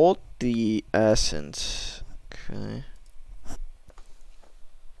bolt the Essence. Okay.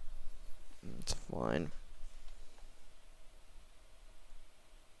 That's fine.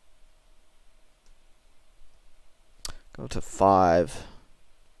 Go to 5.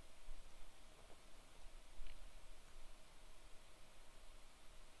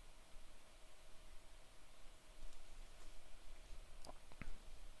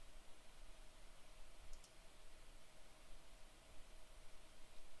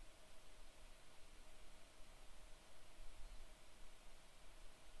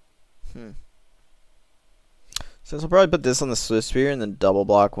 So I'll probably put this on the Swift Spear and then double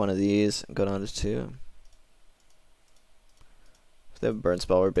block one of these and go down to 2. If they have a burn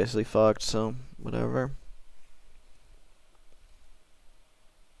spell, we're basically fucked, so whatever.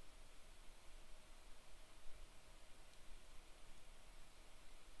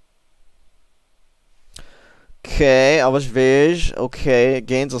 Okay, I was Vij. Okay, it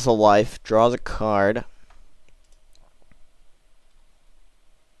gains us a life, draws a card.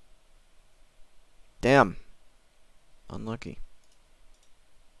 Damn. Unlucky.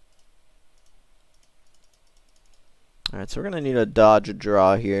 Alright, so we're gonna need to dodge a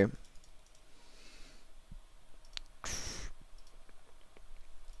draw here.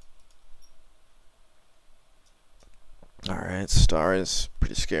 Alright, star is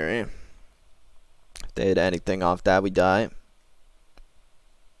pretty scary. If they hit anything off that, we die.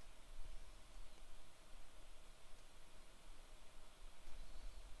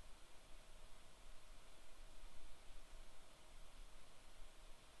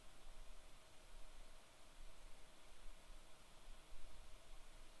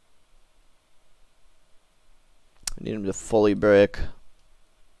 I need him to fully brick.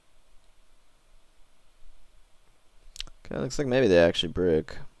 Okay, looks like maybe they actually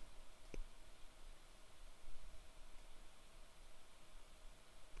brick.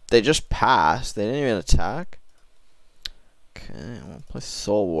 They just passed. They didn't even attack. Okay, we'll play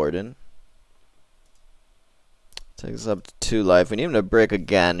Soul Warden. Takes us up to 2 life. We need him to brick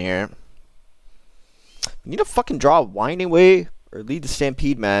again here. We need to fucking draw a Winding Way or lead the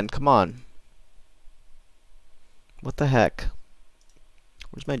Stampede, man. Come on. What the heck?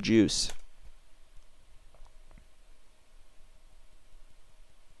 Where's my juice?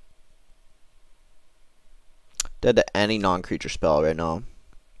 Dead to any non-creature spell right now.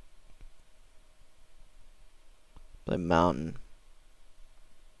 Play Mountain.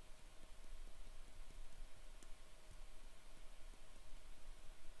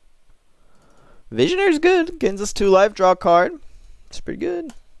 Visionary's good. Gains us 2 life, draw a card. It's pretty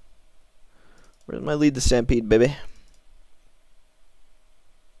good. Where's my lead the Stampede, baby?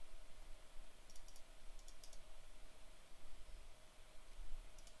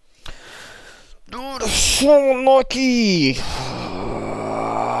 Dude, so unlucky.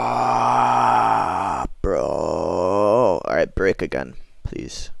 Bro. Alright, brick again.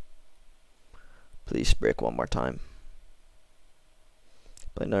 Please. Please brick one more time.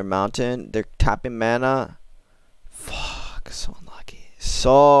 Play another mountain. They're tapping mana. Fuck. So unlucky.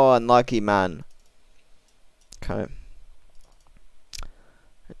 So unlucky, man. Okay.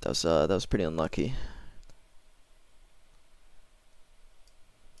 That was pretty unlucky.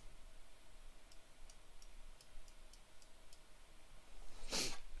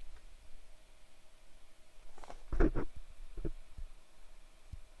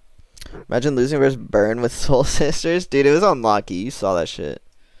 Imagine losing versus Burn with Soul Sisters. Dude, it was unlucky. You saw that shit.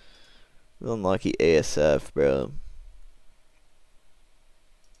 It was unlucky ASF, bro.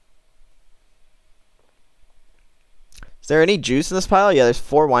 Is there any juice in this pile? Yeah, there's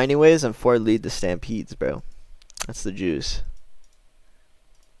 4 Winding Ways and 4 Lead the Stampedes, bro. That's the juice.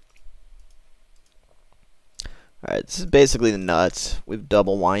 Alright, this is basically the nuts. We've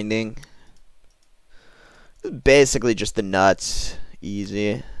double winding. This is basically just the nuts.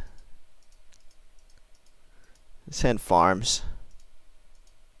 Easy. This hand farms.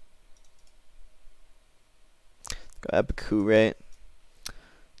 Go Epicure.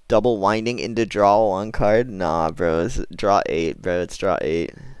 Double winding into draw 1 card. Nah, bro. It's draw 8, bro. It's draw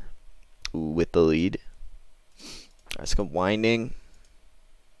 8. Ooh, with the lead. Alright, let's go winding.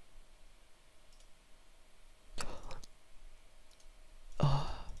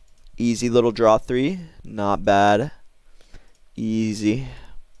 Oh. Easy little draw 3. Not bad. Easy.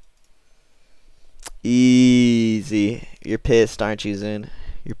 Easy. You're pissed, aren't you, Zune?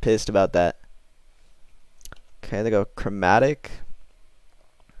 You're pissed about that. Okay, they go Chromatic.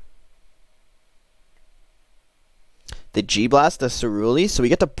 The G-Blast, the Ceruli, so we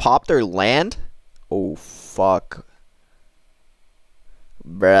get to pop their land? Oh, fuck.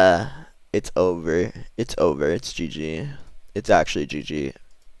 Bruh. It's over. It's over. It's GG. It's actually GG.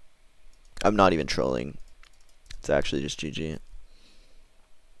 I'm not even trolling. It's actually just GG.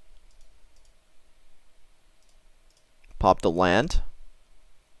 Pop the land.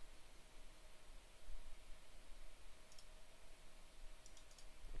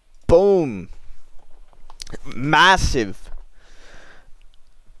 Boom. Massive.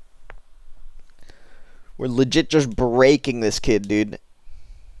 We're legit just breaking this kid, dude.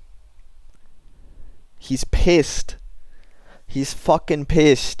 He's pissed. He's fucking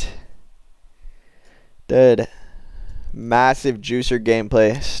pissed. Dude. Massive juicer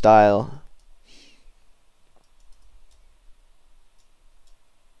gameplay style.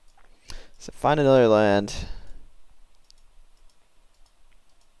 So find another land.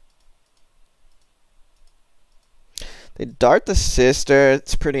 They dart the sister.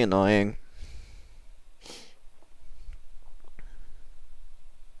 It's pretty annoying.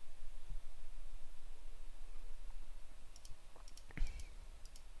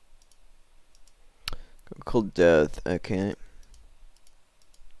 Cool death. Okay.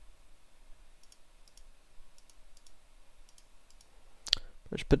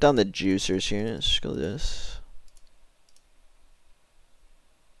 Let's put down the juicers here. Let's just go this.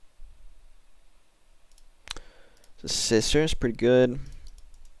 The sister is pretty good.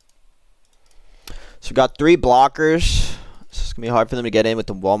 So we got 3 blockers. It's gonna be hard for them to get in with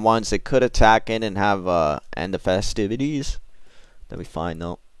the 1/1s. They could attack in and have end the festivities. That'll be fine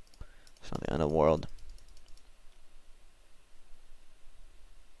though. It's not the end of the world.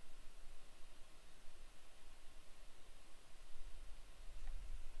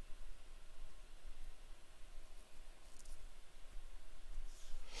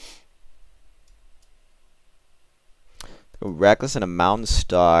 A Reckless and a Mountain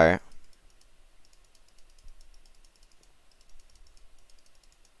Star.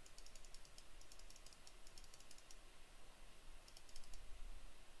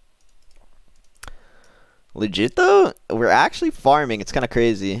 Legit though, we're actually farming. It's kind of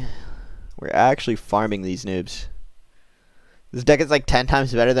crazy. We're actually farming these noobs. This deck is like 10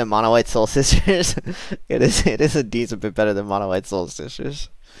 times better than Mono White Soul Sisters. It is a decent bit better than Mono White Soul Sisters.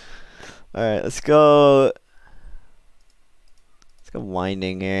 All right, let's go. Go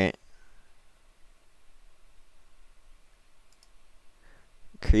winding here.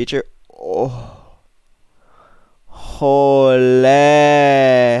 Creature. Oh. Holy.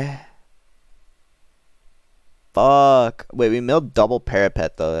 Fuck. Wait, we milled double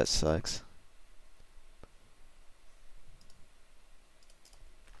parapet though. That sucks.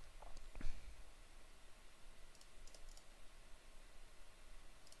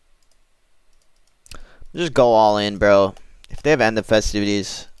 Just go all in, bro. If they have end the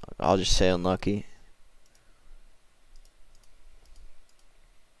festivities, I'll just say unlucky.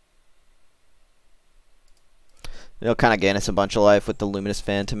 It'll kind of gain us a bunch of life with the Luminous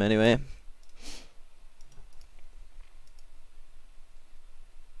Phantom anyway.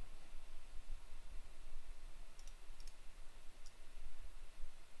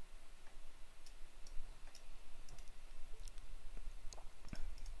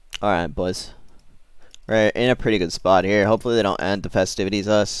 Alright, boys. We're in a pretty good spot here. Hopefully they don't end the festivities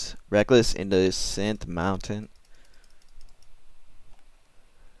us. Reckless into Synth Mountain.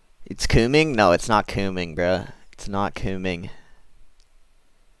 It's cooming? No, it's not cooming, bro. It's not cooming.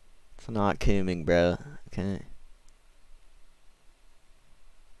 It's not cooming, bro. Okay.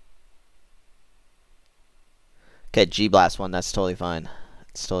 Okay, G-Blast one. That's totally fine.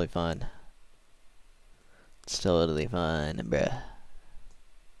 It's totally fine. It's totally fine, bro.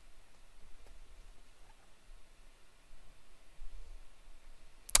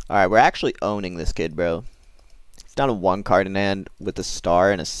 Alright, we're actually owning this kid, bro. It's down to 1 card in hand with a star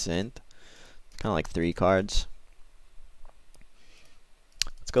and a synth. Kind of like 3 cards.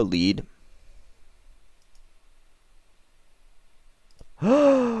 Let's go lead.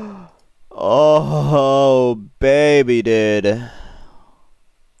 Oh, baby, dude.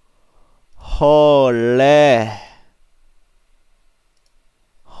 Holy.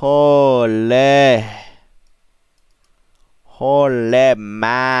 Holy. Holy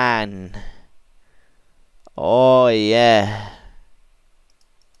man. Oh yeah.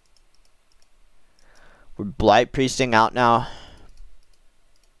 We're Blight Priesting out now.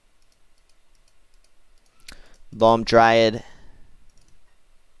 Loam Dryad.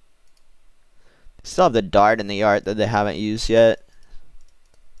 Still have the dart in the art that they haven't used yet.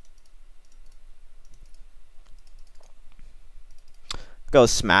 Go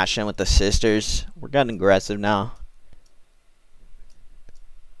smashing with the sisters. We're getting aggressive now.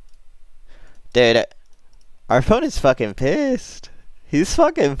 Dude, our opponent's fucking pissed. He's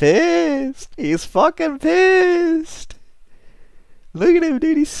fucking pissed. He's fucking pissed. Look at him,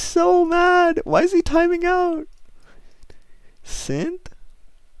 dude. He's so mad. Why is he timing out? Synth?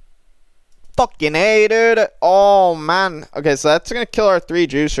 Fucking A, dude. Oh, man. Okay, so that's going to kill our 3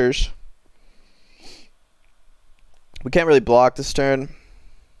 juicers. We can't really block this turn.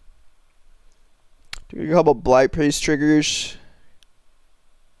 Do a couple Blight Priest triggers.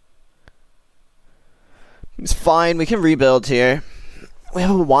 It's fine. We can rebuild here. We have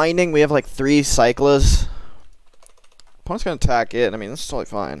a Winding. We have like 3 Cyclos. Opponent's going to attack it. I mean, this is totally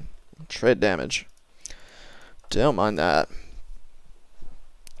fine. Trade damage. Don't mind that.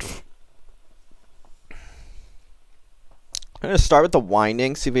 I'm gonna start with the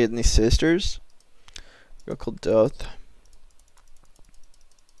winding, see if we have any sisters. Go cool death.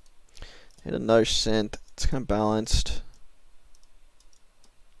 Hit another synth. It's kind of balanced.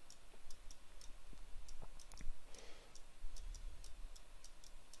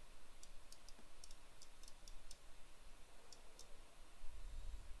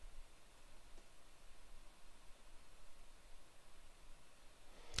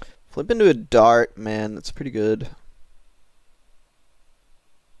 Flip into a dart, man. That's pretty good.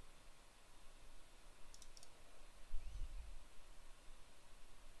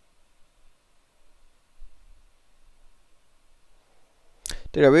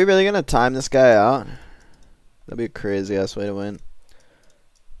 Dude, are we really gonna time this guy out? That'd be a crazy ass way to win.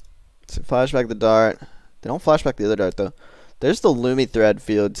 So flashback the dart. They don't flashback the other dart though. There's the Lumi thread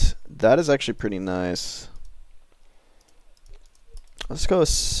fields. That is actually pretty nice. Let's go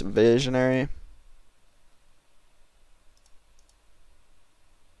with Visionary.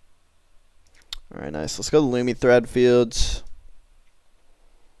 Alright, nice. Let's go Lumi thread fields.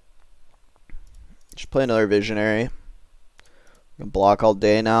 Just play another Visionary. We can block all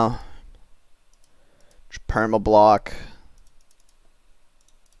day now. Just perma block.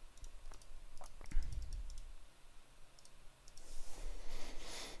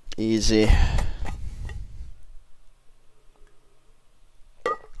 Easy.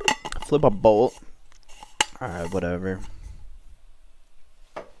 Flip a bolt. Alright, whatever.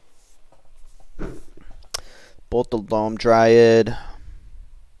 Bolt the Loam Dryad.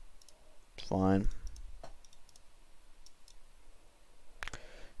 It's fine.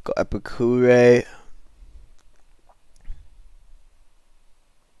 Go Epicure.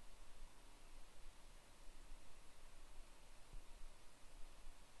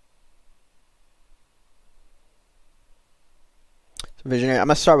 Visionary. I'm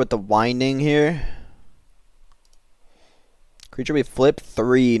gonna start with the winding here. Creature we flip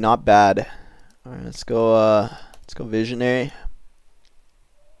 3, not bad. Alright, let's go Visionary.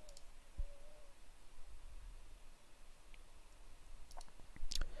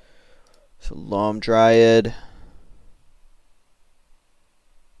 So Loam Dryad.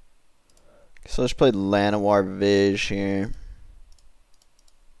 So let's play Llanowar Viz here.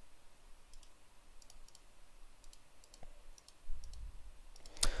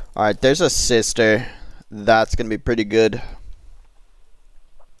 Alright, there's a sister. That's gonna be pretty good.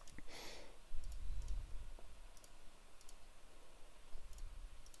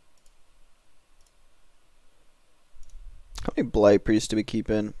 How many Blight Priests do we keep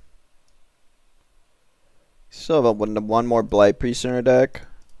in? Still have one more Blight Priest in our deck.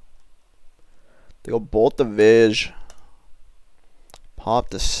 They go Bolt the Viz.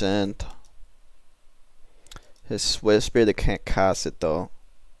 Pop the Synth. His Swift Spear, they can't cast it though.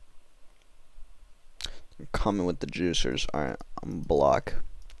 They're coming with the juicers. Alright, I'm block.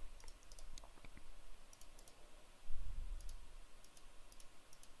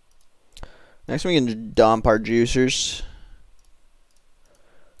 Next we can dump our juicers.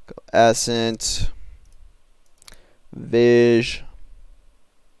 Go Essence. Viz.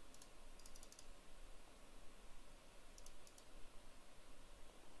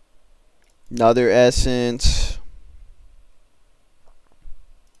 Another Essence.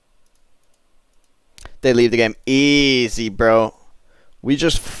 They leave the game. Easy, bro. We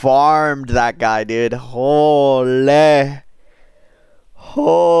just farmed that guy, dude. Holy.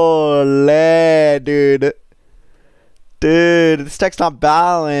 Holy, dude. Dude, this deck's not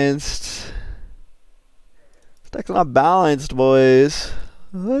balanced. This deck's not balanced, boys.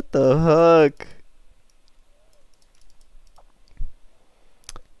 What the heck?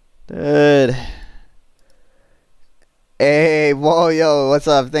 Dude. Hey, whoa, yo, what's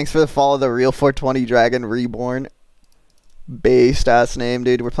up? Thanks for the follow, the real 420 Dragon Reborn. Based ass name,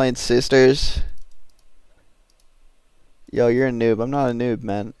 dude. We're playing Sisters. Yo, you're a noob. I'm not a noob,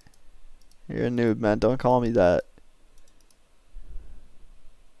 man. You're a noob, man. Don't call me that.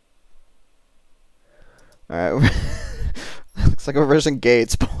 Alright. Looks like we're versing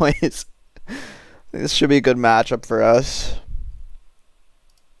Gates, boys. I think this should be a good matchup for us.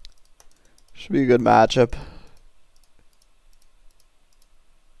 Should be a good matchup.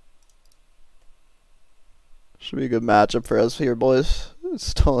 Should be a good matchup for us here, boys.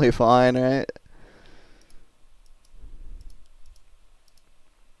 It's totally fine, right?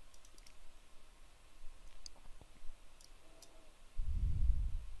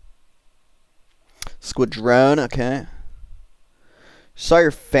 Squadron, okay. Saw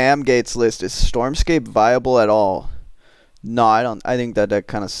your fam gates list. Is Stormscape viable at all? No, I don't. I think that deck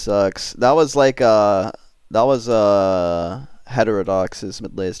kind of sucks. That was like That was Heterodox's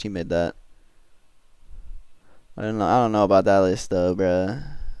mid list. He made that. I don't know about that list though, bruh.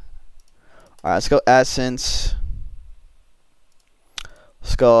 Alright, let's go Essence.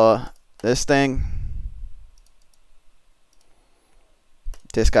 Let's go this thing.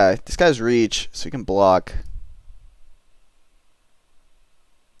 This guy's reach, so he can block.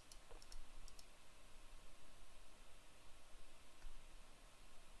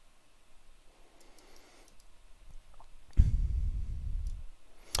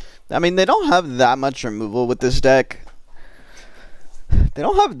 I mean, they don't have that much removal with this deck.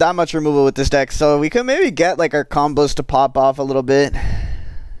 So we could maybe get like our combos to pop off a little bit.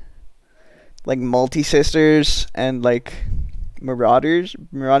 Like multi-sisters and like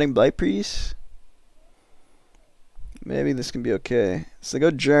marauding blight priests. Maybe this can be okay. So go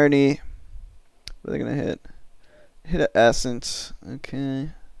journey. What are they gonna hit? Hit an essence. Okay.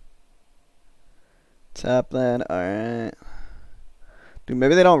 Tap land. Alright. Dude,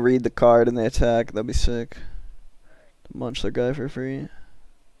 maybe they don't read the card and they attack. That'd be sick. Munch their guy for free.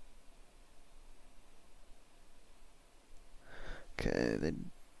 Okay, they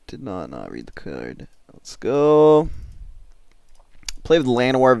did not read the card. Let's go. Play with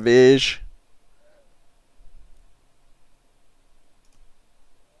Llanowar Viz.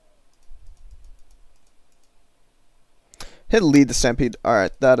 Hit lead the Stampede.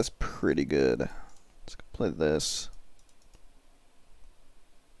 Alright, that is pretty good. Let's go play this.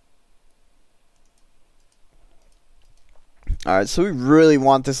 Alright, so we really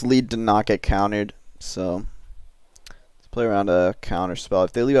want this lead to not get countered. So let's play around a counter spell.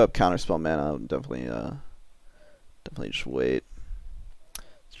 If they leave up counter spell mana, I'll definitely just wait.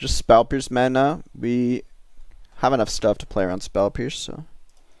 It's just Spell Pierce mana. We have enough stuff to play around Spell Pierce, so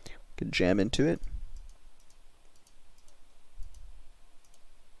we can jam into it.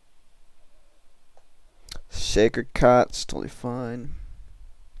 Sacred Cat's totally fine.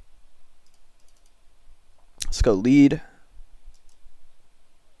 Let's go lead.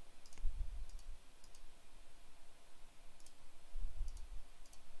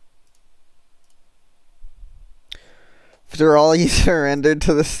 After all, you surrendered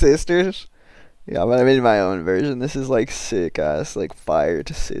to the sisters. Yeah, but I made my own version. This is like sick ass, like fire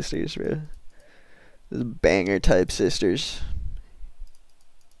to sisters, bro. This is banger type sisters.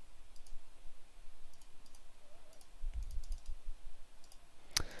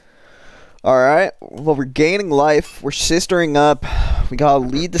 Alright, well, we're gaining life. We're sistering up. We gotta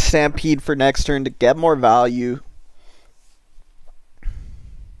lead the Stampede for next turn to get more value.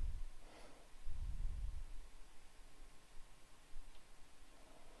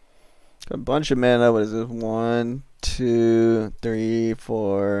 Got a bunch of mana. What is this? 1, 2, 3,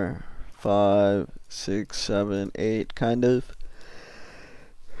 4, 5, 6, 7, 8, kind of.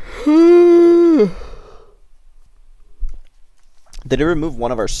 They did remove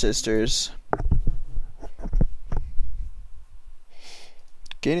one of our sisters.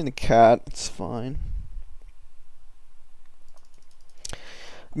 Gaining the cat, it's fine.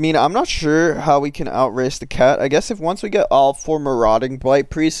 I mean, I'm not sure how we can outrace the cat. I guess if once we get all 4 Marauding Blight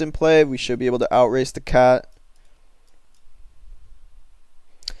Priests in play, we should be able to outrace the cat.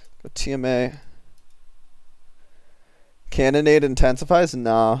 Go TMA. Cannonade intensifies?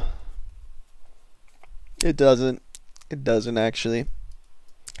 Nah. It doesn't. It doesn't actually.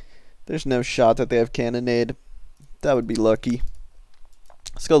 There's no shot that they have Cannonade. That would be lucky.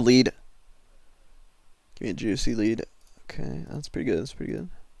 Let's go lead. Give me a juicy lead. Okay, that's pretty good. That's pretty good.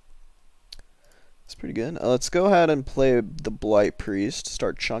 That's pretty good. Let's go ahead and play the Blight Priest.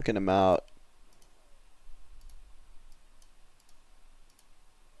 Start chunking him out.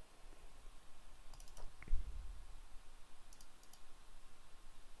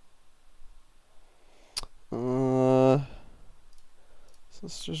 So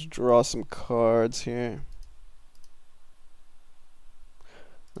let's just draw some cards here.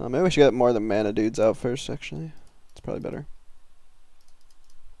 Maybe we should get more of the mana dudes out first, actually. It's probably better.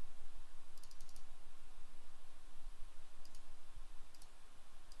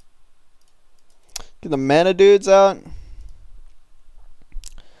 Get the mana dudes out.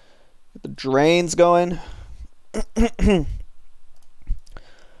 Get the drains going.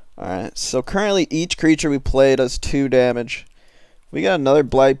 Alright, so currently each creature we play does 2 damage. We got another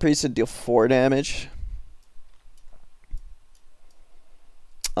Blight Priest to deal 4 damage.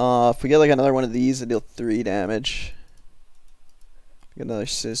 If we get like another one of these, it deal 3 damage. We get another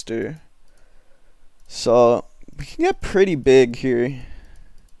sister. So we can get pretty big here.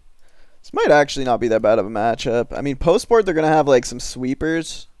 This might actually not be that bad of a matchup. I mean, post board they're gonna have like some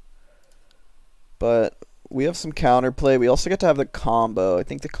sweepers, but we have some counterplay. We also get to have the combo. I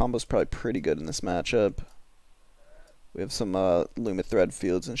think the combo's probably pretty good in this matchup. We have some Luma thread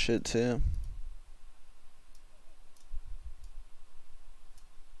fields and shit too.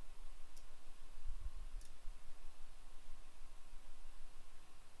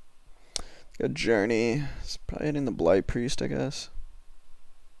 Got Journey. It's probably hitting the Blight Priest, I guess.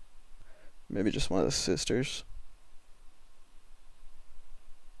 Maybe just one of the sisters.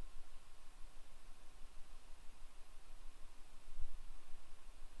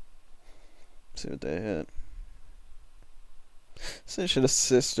 See what they hit. So should a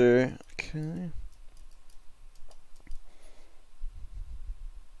sister. Okay.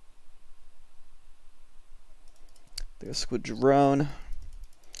 They go Squadron.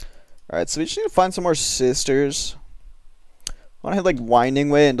 Alright, so we just need to find some more sisters. I want to hit like Winding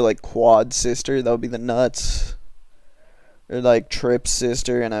Way into like Quad Sister. That would be the nuts. Or like Trip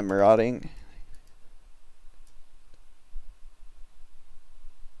Sister and I'm Marauding.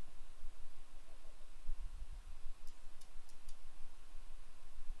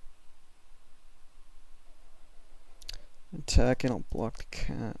 Attack and I'll block the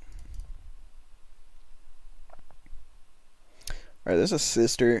cat. Alright, there's a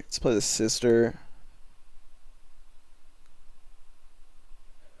sister. Let's play the sister.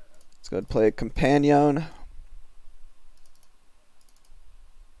 Let's go ahead and play a companion.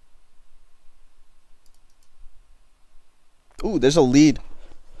 Ooh, there's a lead.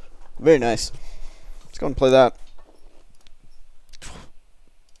 Very nice. Let's go and play that.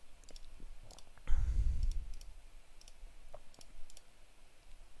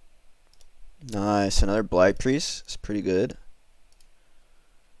 Nice. Another Blight Priest. It's pretty good.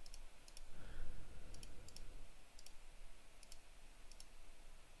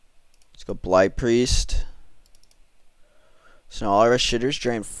 Let's go Blight Priest. So now all our shitters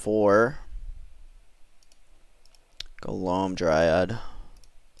drain 4. Go Loam Dryad.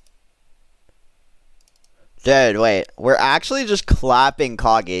 Dude, wait. We're actually just clapping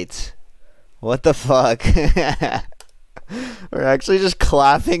Coggates. What the fuck? We're actually just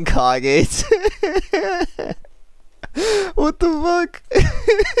clapping Coggates. What the fuck?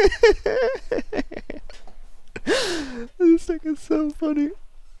 This thing is so funny.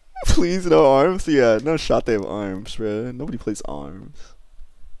 Please, no arms? Yeah, no shot they have arms, bro. Nobody plays arms.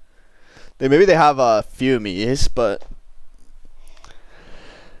 Maybe they have Fumies, but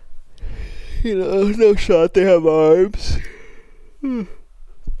you know, no shot they have arms.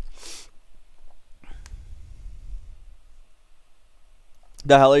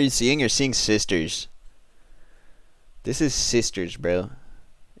 The hell are you seeing? You're seeing sisters. This is sisters, bro.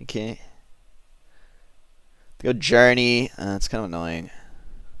 Okay. Go Journey. It's kind of annoying.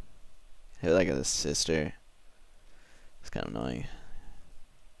 Hit like a sister. It's kind of annoying.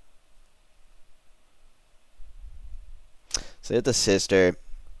 So hit the sister.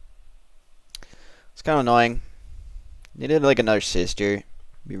 It's kind of annoying. Needed like another sister.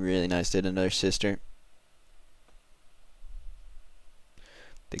 Be really nice to hit another sister.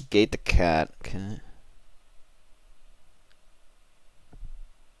 The gate the cat. Okay.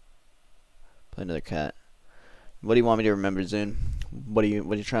 Play another cat. What do you want me to remember, Zune? What are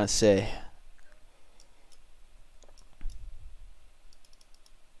you trying to say?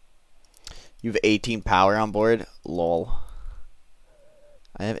 You have 18 power on board? Lol.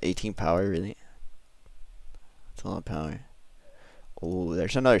 I have 18 power, really? That's a lot of power. Oh,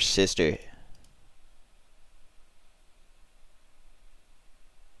 there's another sister.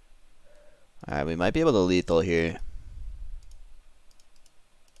 Alright, we might be able to lethal here.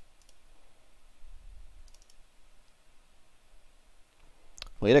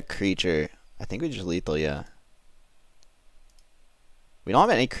 We had a creature. I think we just lethal, yeah. We don't have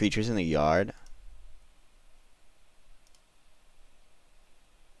any creatures in the yard.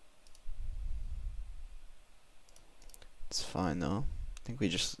 It's fine though. I think we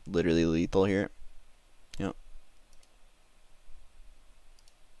just literally lethal here. Yep.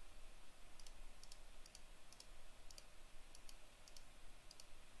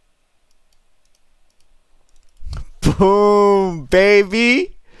 Boom,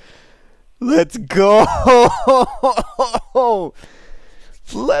 baby. Let's go.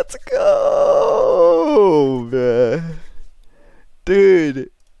 Let's go, man. Dude.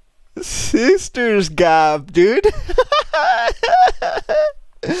 Sisters Gap, dude.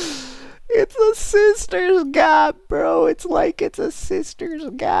 It's a Sisters Gap, bro. It's like it's a Sisters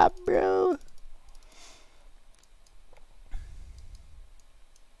Gap, bro.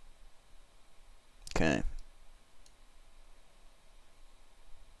 Okay.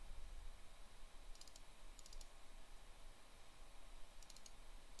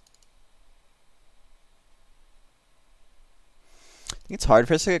 It's hard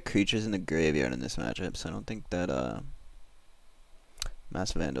for us to get creatures in the graveyard in this matchup, so I don't think that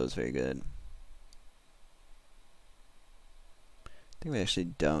Massive Vandal is very good. I think we actually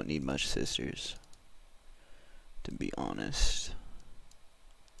don't need much sisters, to be honest.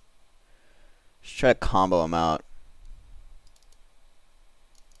 Just try to combo them out.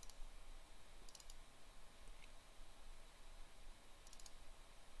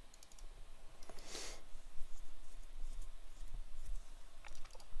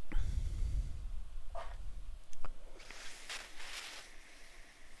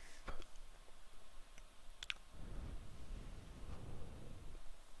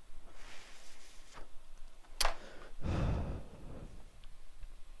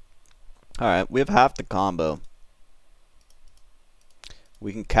 Alright, we have half the combo.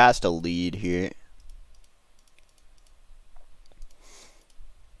 We can cast a lead here.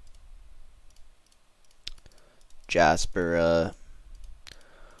 Jaspera.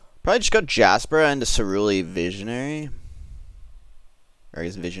 Probably just go Jaspera into Ceruli Visionary. Or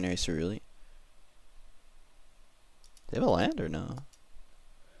is Visionary Ceruli? They have a land or no?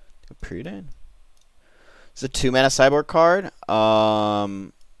 A Predain? It's a 2-mana sideboard card.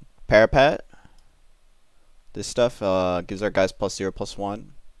 Parapet. This stuff gives our guys +0/+1.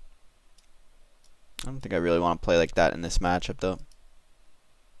 I don't think I really want to play like that in this matchup though.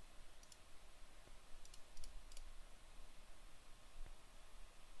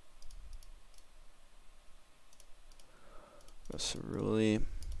 Go Ceruli.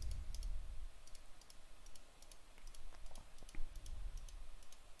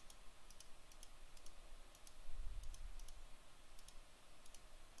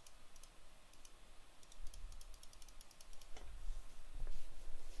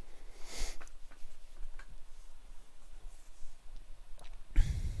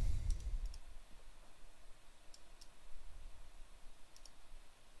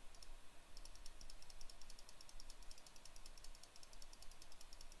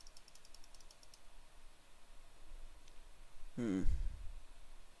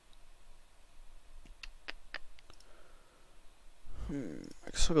 I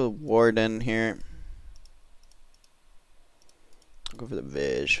guess I'll go Warden here. I'll go for the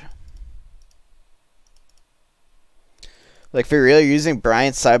Viz. Like for real, you're using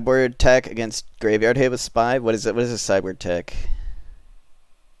Brian's sideboard tech against Graveyard Hit with Spy? What is it? What is his sideboard tech?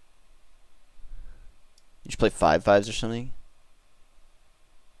 You just play 5/5s or something?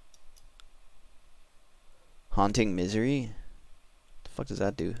 Haunting Misery? What the fuck does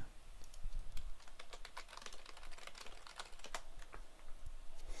that do?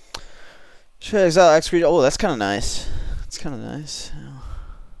 Should I exile X creature? Oh, that's kind of nice. That's kind of nice.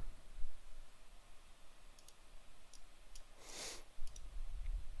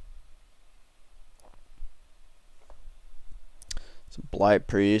 Some Blight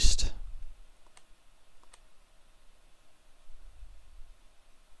Priest.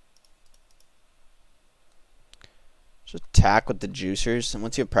 Just attack with the juicers, and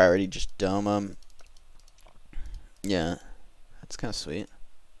once you have priority, just dome them. Yeah, that's kind of sweet.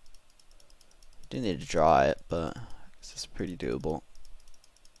 Do need to draw it, but this is pretty doable.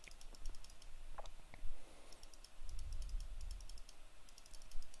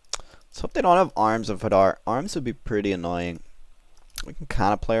 Let's hope they don't have Arms of Hadar. Arms would be pretty annoying. We can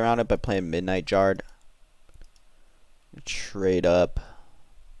kind of play around it by playing Midnight Jard. Trade up.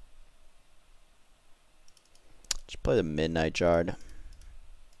 Just play the Midnight Jard.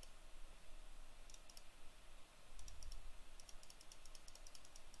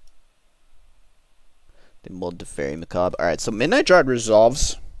 They mulled to Fairy Macabre. Alright, so Midnight Jard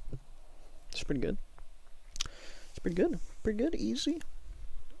resolves. It's pretty good. It's pretty good. Pretty good. Easy.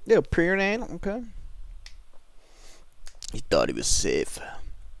 Yeah, Preordain. Okay. He thought he was safe.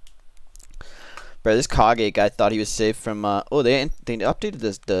 Bro, this Kage guy thought he was safe from oh, they updated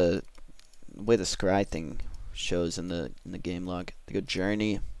this the way the scry thing shows in the game log. They go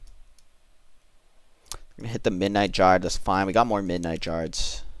Journey. We're gonna hit the Midnight Jard. That's fine. We got more Midnight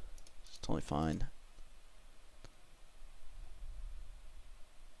Jards. It's totally fine.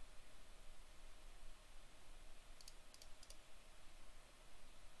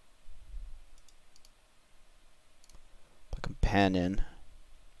 Companion.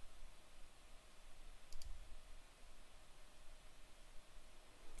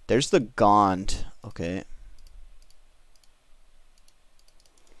 There's the Gaunt. Okay.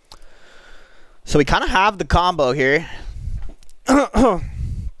 So we kind of have the combo here.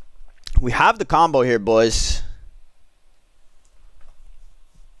 We have the combo here, boys.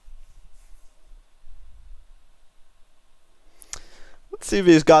 Let's see if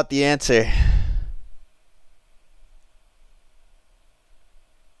he's got the answer.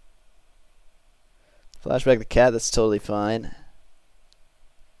 Flashback the cat, that's totally fine.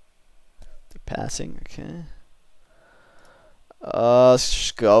 Passing, okay. Let's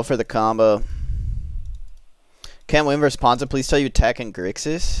just go for the combo. Can't win versus Ponza. Please tell you attack and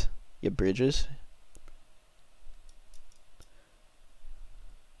Grixis. You bridges.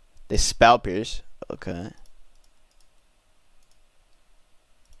 They spout pierce. Okay.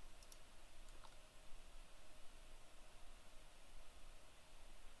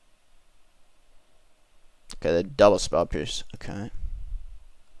 Okay, they double spout pierce. Okay.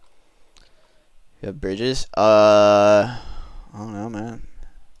 You have bridges. I don't know, man.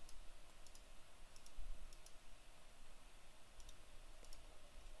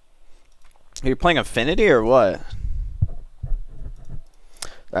 You're playing Affinity or what?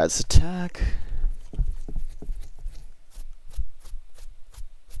 That's attack.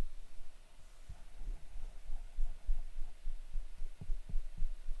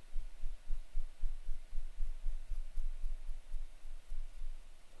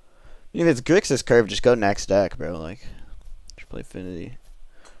 If it's Grixis curve, just go next deck, bro. Like, just play Affinity.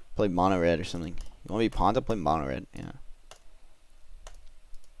 Play mono red or something. You want to be Ponza? Play mono red. Yeah.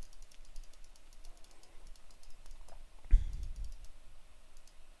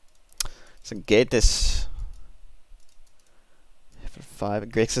 So gate this for 5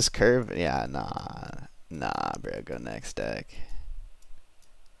 Grixis curve. Yeah, nah, bro. Go next deck.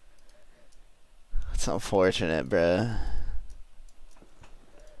 That's unfortunate, bro.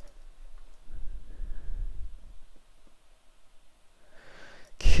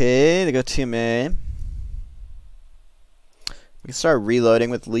 Okay, they go team A. We can start reloading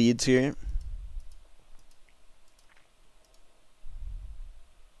with leads here.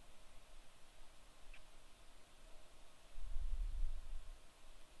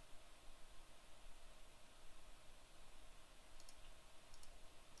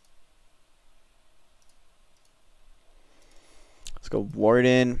 Let's go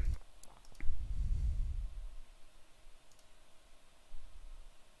Warden.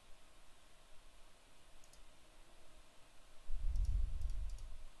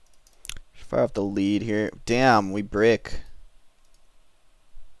 Fire off the lead here. Damn, we brick.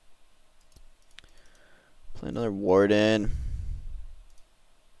 Play another Warden.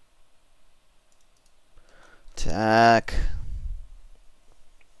 Attack.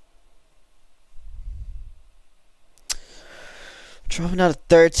 Dropping out of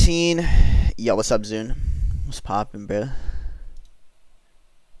 13. Yo, what's up, Zune? What's poppin', bro?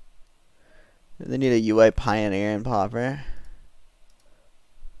 They need a UI Pioneer and Pauper.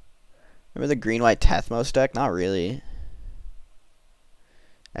 Remember the green-white Tethmos deck? Not really.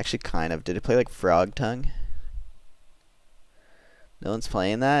 Actually, kind of. Did it play like Frog Tongue? No one's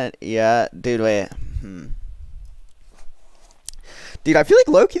playing that? Yeah. Dude, wait. Dude, I feel like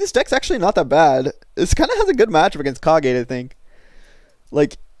low-key this deck's actually not that bad. This kind of has a good matchup against Kagate, I think.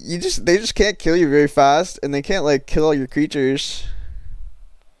 Like, they just can't kill you very fast, and they can't, like, kill all your creatures.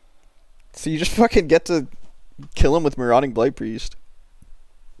 So you just fucking get to kill them with Marauding Blight Priest.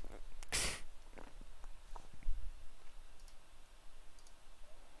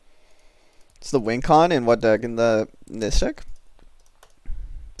 It's the Wincon in what deck? In this deck?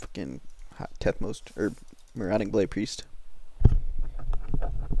 Fucking Tethmos or Marauding Blade Priest.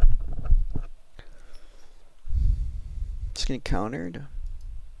 It's getting countered.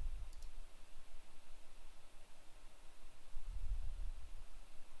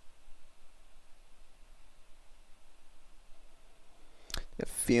 Got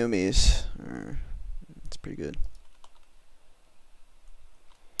Fumies. That's pretty good.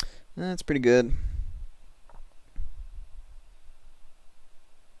 That's pretty good.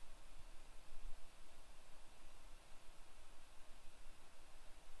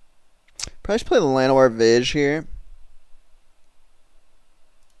 Probably should play the Llanowar Vig here.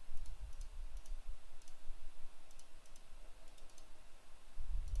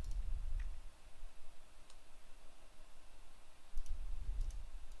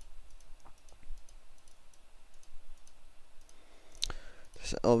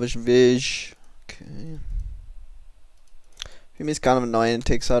 Elvish Vig. Okay. Fumi's kind of annoying. It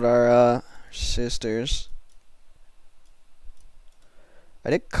takes out our sisters. I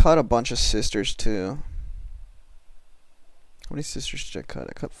did cut a bunch of sisters too. How many sisters did I cut?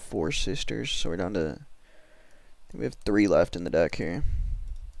 I cut 4 sisters, so we're down to, I think we have 3 left in the deck here.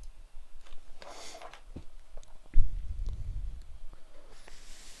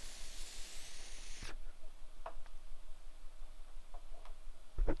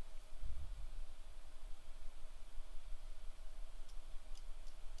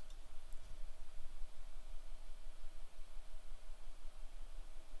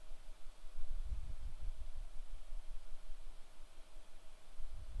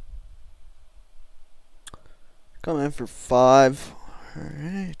 Come in for 5.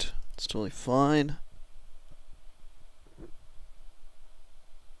 Alright. It's totally fine.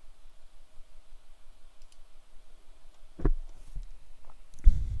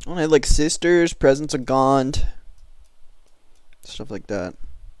 I had like Sisters, Presence of Gond, stuff like that.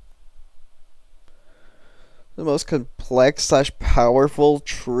 The most complex / powerful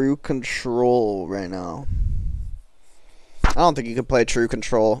true control right now. I don't think you can play true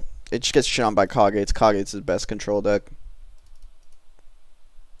control. It just gets shit on by Kagates. Kagates is the best control deck.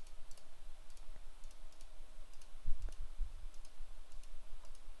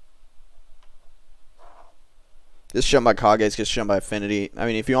 This shit by Kagates gets shit by Affinity. I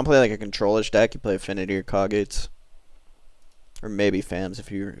mean, if you want to play like a control-ish deck, you play Affinity or Kagates. Or maybe Fams if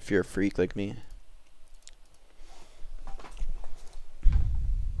you're a freak like me.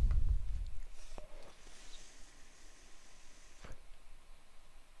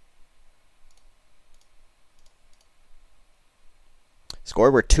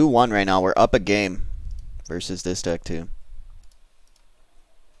 Score, we're 2-1 right now. We're up a game versus this deck too.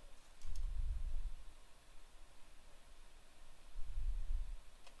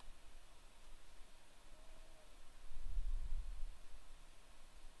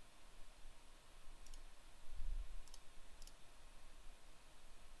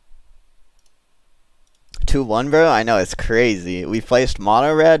 Two 2-1, bro. I know, it's crazy. We placed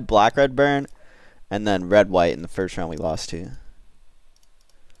mono red, black red burn, and then red white in the first round we lost to.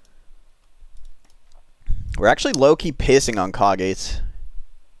 We're actually low-key pissing on Kagates.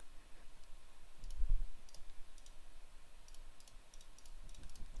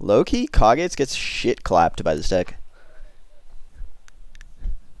 Low-key, Kagates gets shit clapped by this deck.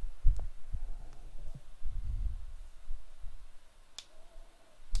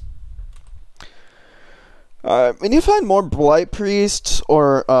 We need to find more Blight Priests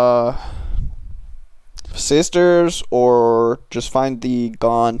or Sisters, or just find the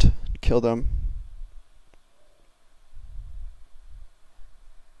Gond, kill them.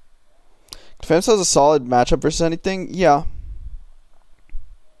 Defense has a solid matchup versus anything? Yeah.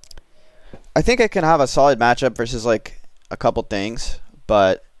 I think I can have a solid matchup versus like a couple things,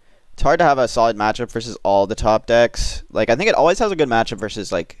 but it's hard to have a solid matchup versus all the top decks. Like, I think it always has a good matchup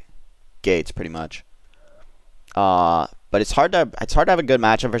versus like Gates pretty much. But it's hard to have a good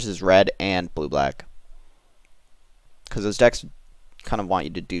matchup versus red and blue black, because those decks kind of want you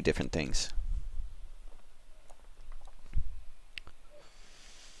to do different things.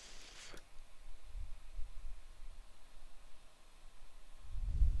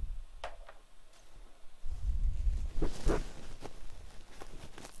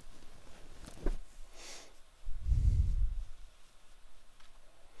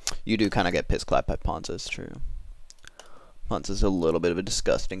 You do kind of get piss clapped by Ponza, it's true. Ponza's a little bit of a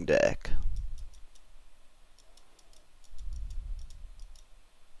disgusting deck.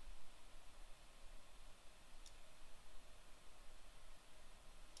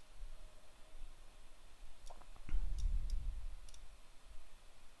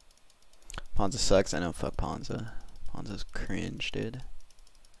 Ponza sucks. I know, fuck Ponza. Ponza's cringe, dude.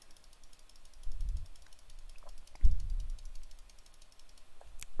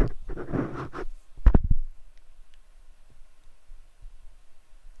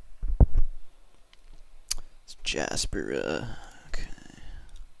 It's Jasper, okay.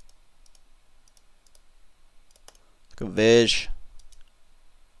 Let's go Vish.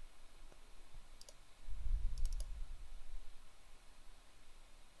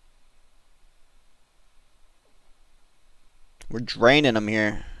 We're draining them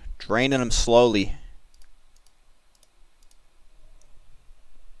here. Draining them slowly.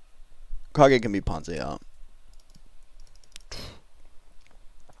 Kage can be Ponce out.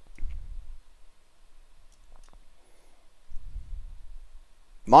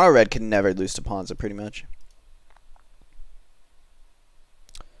 Mono red can never lose to Ponza pretty much.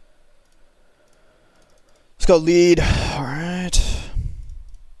 Let's go lead. Alright.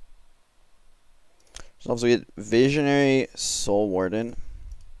 So we get Visionary, Soul Warden.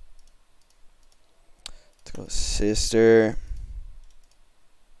 Let's go Sister.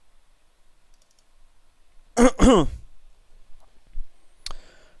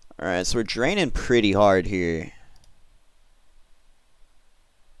 Alright, so we're draining pretty hard here.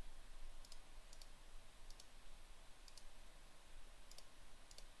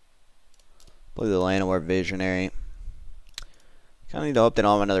 Play the Llanowar Visionary. Kinda need to hope they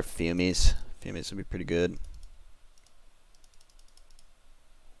don't have another Fumies. Fumies would be pretty good.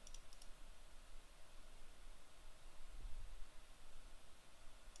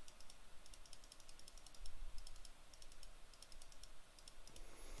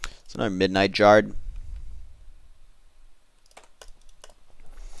 It's another Midnight Jard.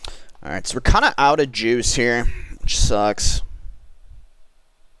 Alright, so we're kind of out of juice here, which sucks.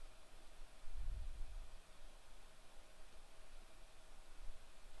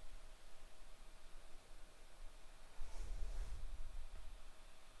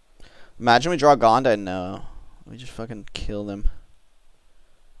 Imagine we draw Gonda and no. We just fucking kill them.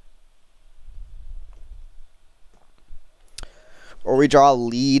 Or we draw a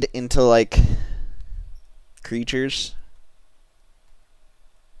lead into, like, creatures.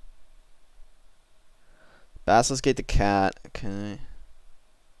 Basilisk Gate the cat. Okay.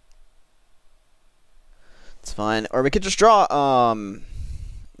 It's fine. Or we could just draw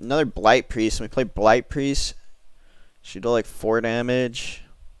another Blight Priest. And we play Blight Priest. Should do like 4 damage.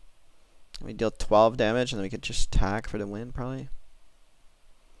 We deal 12 damage, and then we could just attack for the win, probably.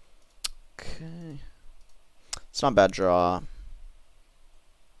 Okay. It's not a bad draw.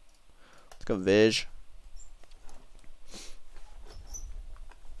 Let's go Vij.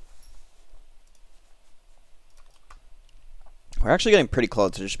 We're actually getting pretty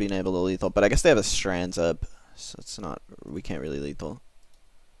close to just being able to lethal, but I guess they have a Strands up, so it's not, we can't really lethal.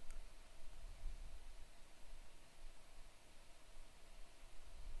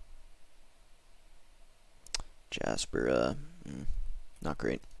 Jasper, not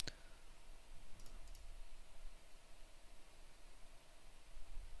great.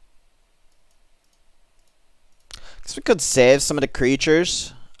 Guess we could save some of the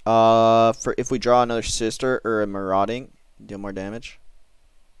creatures, for if we draw another Sister or a Marauding, deal more damage.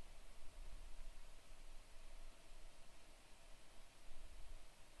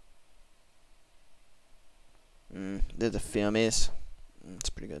 There's a Fiamis. It's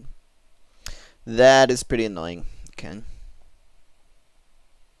pretty good. That is pretty annoying. Okay.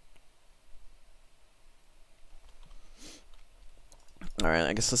 Alright,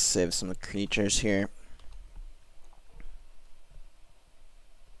 I guess let's save some of the creatures here.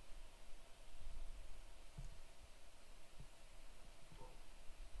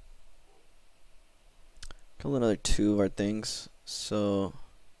 Kill another 2 of our things. So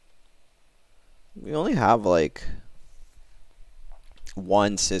we only have like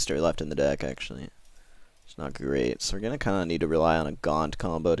 1 Sister left in the deck, actually. It's not great, so we're gonna kind of need to rely on a Gaunt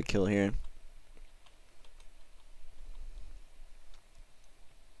combo to kill here.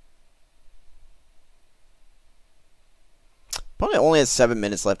 Probably only has 7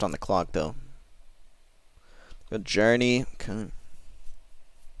 minutes left on the clock, though. Good Journey. Okay.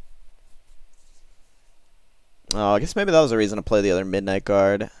 Oh, I guess maybe that was a reason to play the other Midnight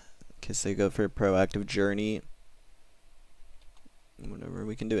Guard. In case they go for a proactive Journey. Whatever,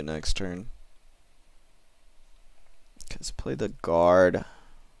 we can do it next turn. Let's play the Guard.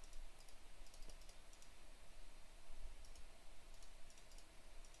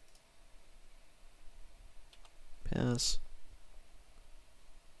 Pass.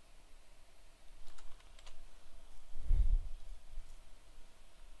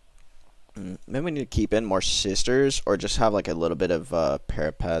 Maybe we need to keep in more Sisters, or just have like a little bit of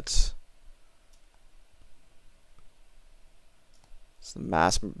Parapets. So the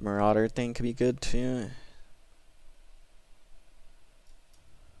Mass Marauder thing could be good too.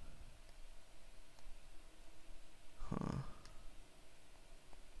 Huh.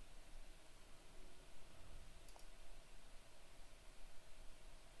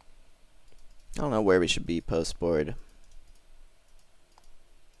 I don't know where we should be post board.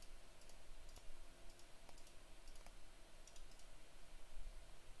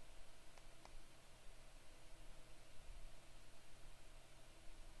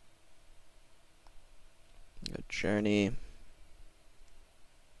 Journey.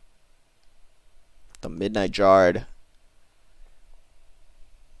 The Midnight Jard.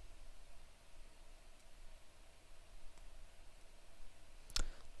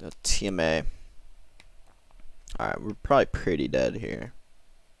 The TMA. Alright, we're probably pretty dead here.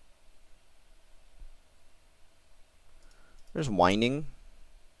 There's Winding.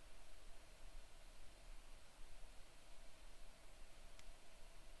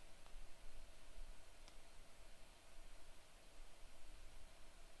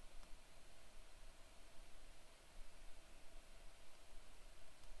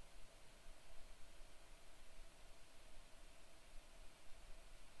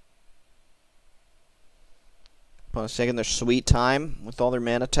 Opponent's taking their sweet time with all their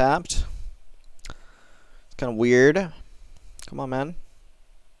mana tapped. It's kind of weird. Come on, man.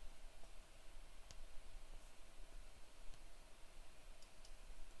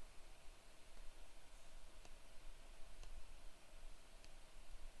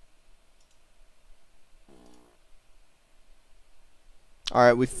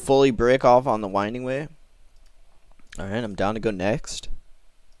 Alright, we fully break off on the Winding Way. Alright, I'm down to go next.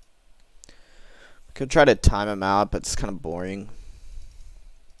 Could try to time him out, but it's kind of boring.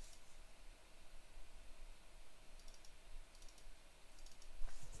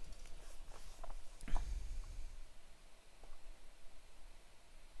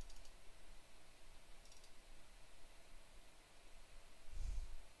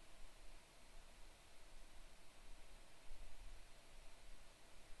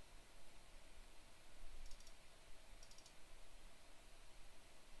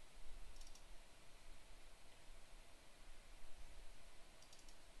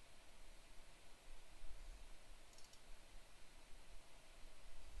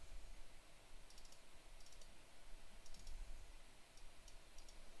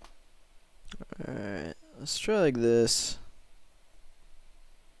 Alright, let's try like this.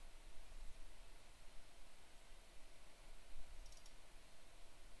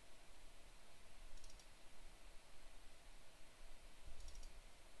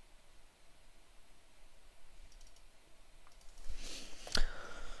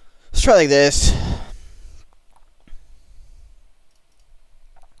 Let's try like this.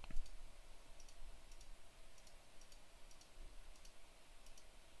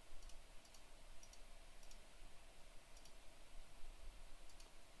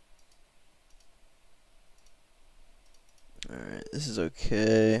 Alright, this is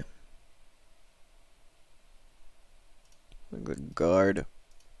okay. Good guard.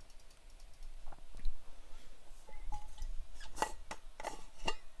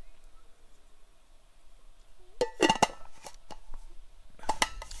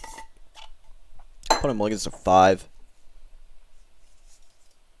 Put him like it's a 5.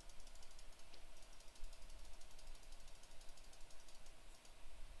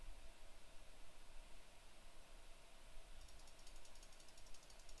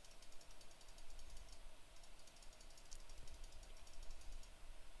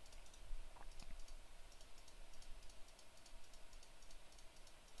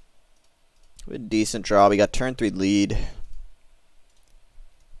 We had a decent draw. We got turn 3 lead.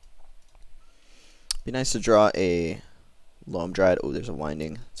 Be nice to draw a Loam Dryad. Oh, there's a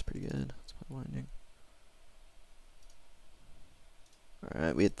Winding. That's pretty good. That's Winding.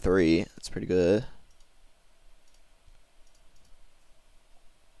 Alright, we had 3. That's pretty good.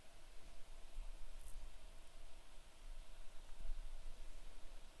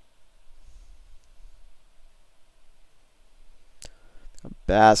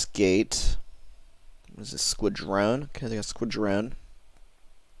 Bass Gate. What is this? Squadron? Okay, they got Squadron.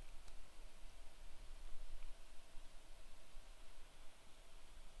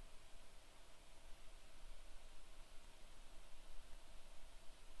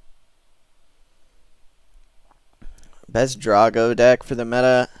 Best Drago deck for the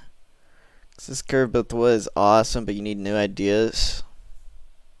meta. This curve built was awesome, but you need new ideas.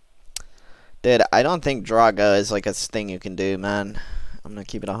 Dude, I don't think Drago is like a thing you can do, man. I'm gonna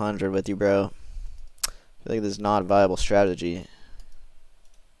keep it 100 with you, bro. I feel like this is not a viable strategy.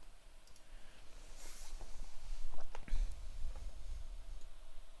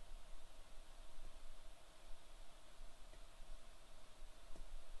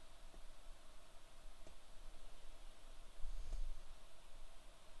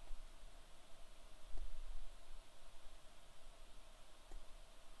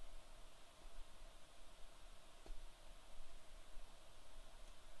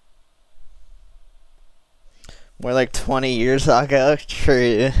 More like 20 years ago.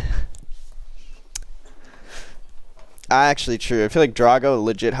 True. Actually true. I feel like Drago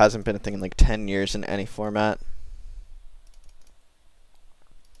legit hasn't been a thing in like 10 years in any format.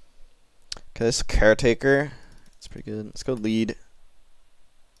 Okay, this is Caretaker. It's pretty good. Let's go lead.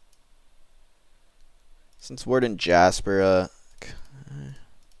 Since Warden Jasper, okay.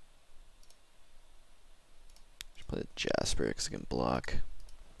 Just play the Jasper because I can block.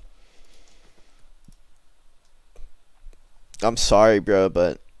 I'm sorry, bro,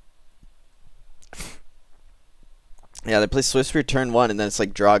 but yeah, they play Swift Spear turn 1, and then it's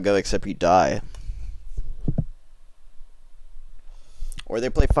like draw go, except you die. Or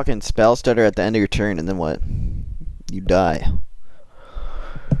they play fucking Spell Stutter at the end of your turn, and then what? You die.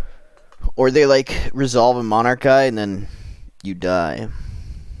 Or they like resolve a Monarch guy, and then you die.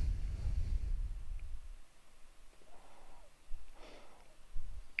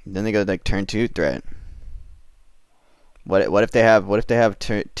 And then they go like turn 2 threat. What if they have two? What if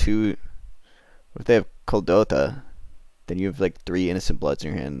they have Kuldotha? Then you have like 3 Innocent Bloods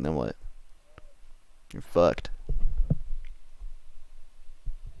in your hand, and then what? You're fucked.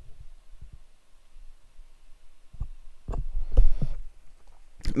 I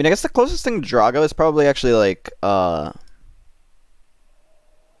mean, I guess the closest thing to Drago is probably actually like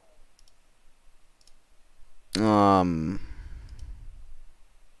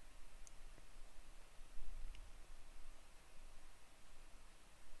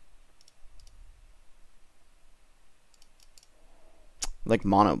Like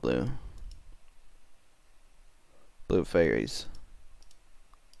mono blue. Blue fairies.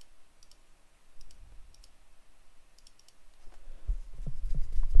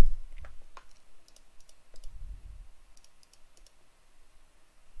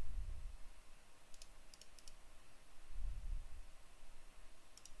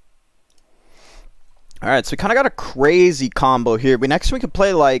 Alright, so we kind of got a crazy combo here. Next we could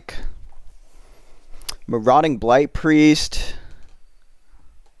play like Marauding Blight Priest.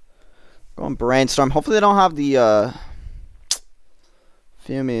 Go on Brainstorm. Hopefully they don't have the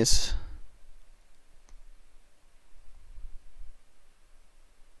Fumies.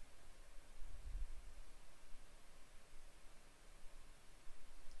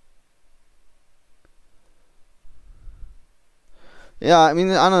 Yeah, I mean,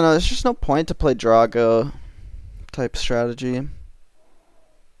 I don't know. There's just no point to play Drago type strategy.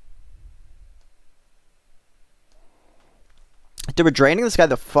 Dude, we're draining this guy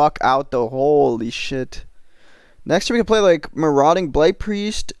the fuck out though. Holy shit. Next we can play like Marauding Blight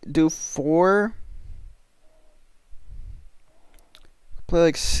Priest. Do 4. Play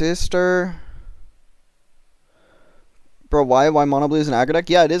like Sister. Bro, why Mono Blue is an aggro deck?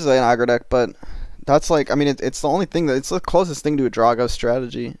 Yeah, it is an aggro deck, but that's like, I mean, it's the only thing it's the closest thing to a Drago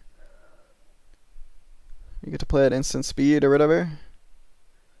strategy. You get to play at instant speed or whatever.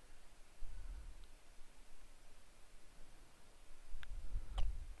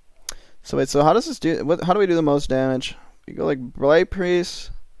 So wait, so how does this do? How do we do the most damage? We go like Blight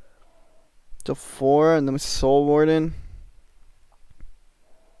Priest to 4, and then Soul Warden.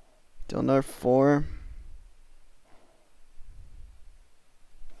 Do another 4.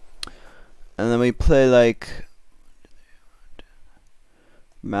 And then we play like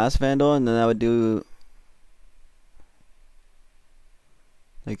Mass Vandal, and then I would do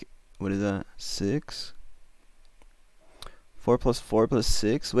like, what is that? 6? 4 plus 4 plus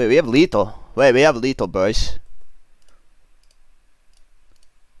 6. Wait, we have lethal. Wait, we have lethal, boys.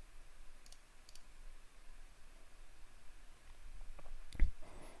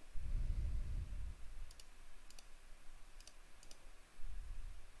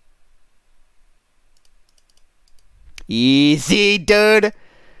 Easy, dude.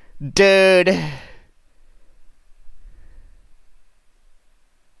 Dude.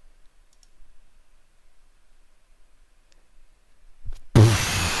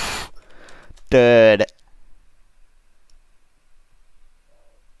 Dude.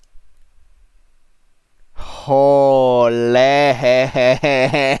 Holy,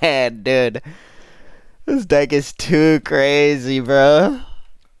 dude. This deck is too crazy, bro.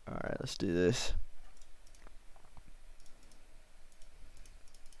 Alright, let's do this.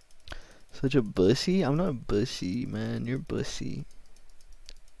 Such a bussy? I'm not a bussy, man. You're bussy.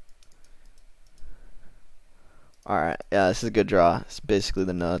 Alright, yeah, this is a good draw. It's basically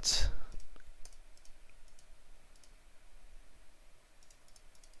the nuts.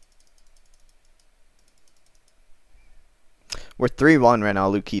 We're 3-1 right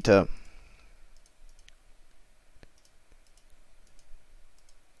now, Lukita.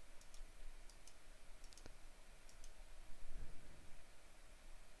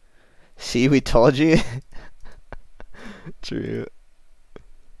 See, we told you. True.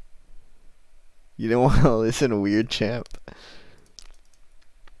 You didn't want to listen, weird champ. Let's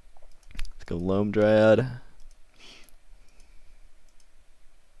go Loam Dryad.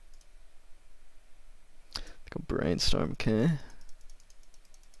 Let's go Brainstorm, okay?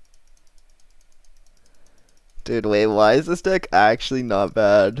 Dude, wait, why is this deck actually not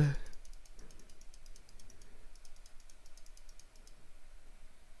bad?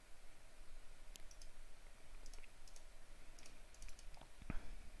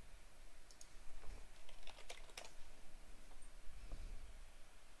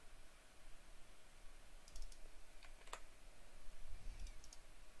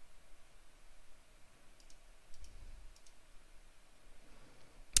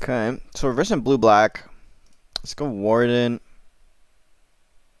 Okay, so we're versing blue-black. Let's go Warden.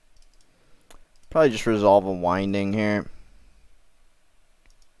 Probably just resolve a Winding here.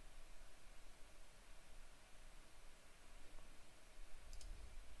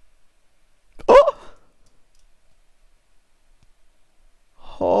 Oh!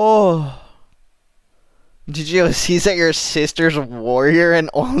 Oh! Did you see that your sister's warrior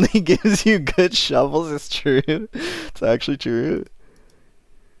and only gives you good shovels? It's true. It's actually true.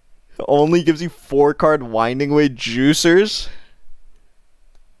 Only gives you 4-card Winding Way Juicers.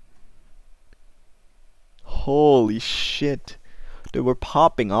 Holy shit. Dude, we're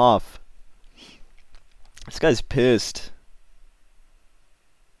popping off. This guy's pissed.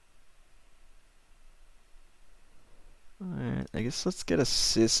 Alright, I guess let's get a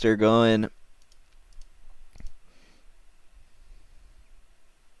sister going.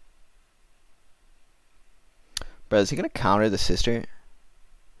 Bro, is he gonna counter the sister?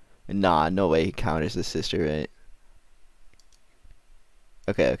 Nah, no way he counters the sister, right?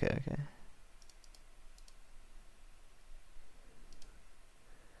 Okay.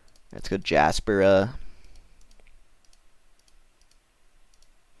 Let's go Jaspera.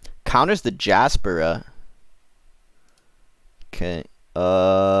 Counters the Jaspera. Okay.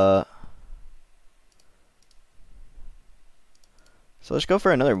 So let's go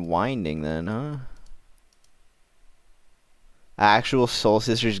for another winding then, huh? Actual Soul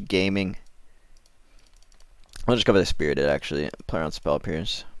Sisters Gaming. I'll just go for the Spirited, actually. Play around Spell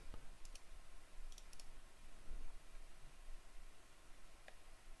Pierce.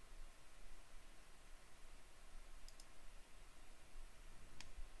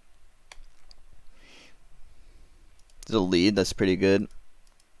 There's a lead, that's pretty good.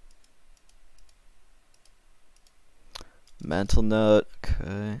 Mental Note,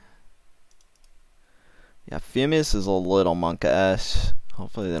 okay. Yeah, Fumius is a little monk-ass.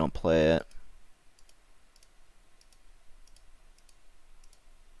 Hopefully they don't play it.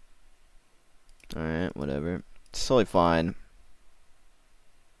 Alright, whatever. It's totally fine.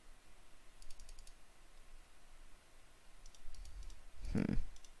 So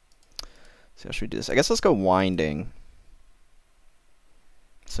how should we do this? I guess let's go winding.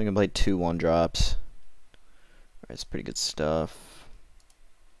 So we can play 2 1-drops. Alright, it's pretty good stuff.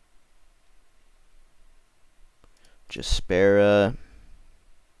 Jaspera.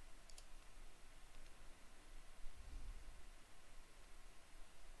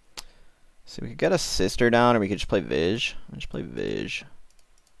 So we could get a sister down, or we could just play Vij. Let's just play Vij.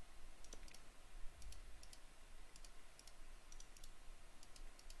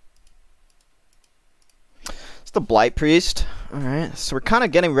 It's the Blight Priest. Alright, so we're kind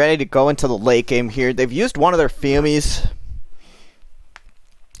of getting ready to go into the late game here. They've used one of their Fumies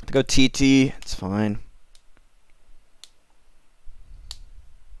to go TT. It's fine.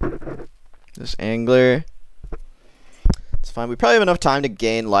 This Angler. It's fine. We probably have enough time to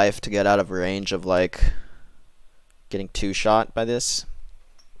gain life to get out of range of, like, getting 2-shot by this.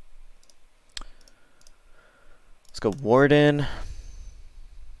 Let's go Warden.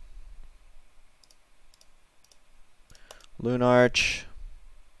 Lunarch.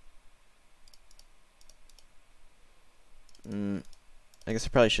 I guess I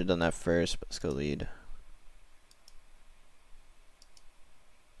probably should have done that first, but let's go lead.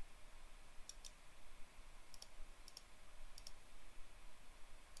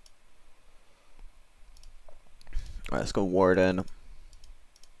 Alright, let's go Warden.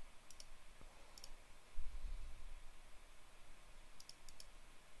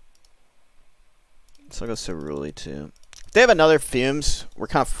 So I'll go Ceruli too. If they have another Fumes, we're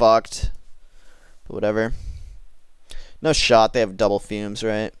kind of fucked. But whatever. No shot, they have double Fumes,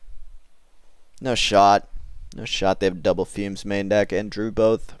 right? No shot. No shot, they have double Fumes main deck and drew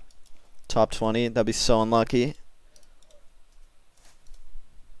both. Top 20, that'd be so unlucky.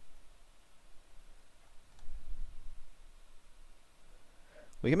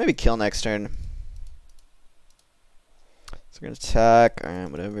 We can maybe kill next turn. So we're gonna attack.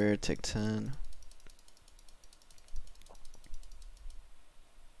 Alright, whatever. Take 10.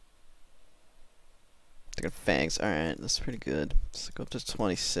 Taking Fangs. Alright, that's pretty good. Let's go up to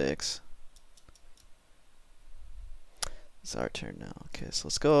 26. It's our turn now. Okay, so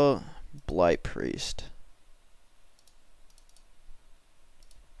let's go Blight Priest.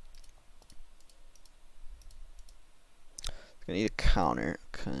 Gonna need a counter.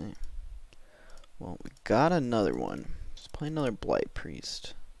 Okay. Well, we got another one. Let's play another Blight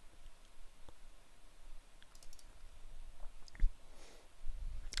Priest.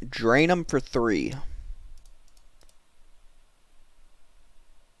 Drain them for 3.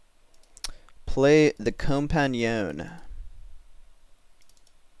 Play the Compagnon.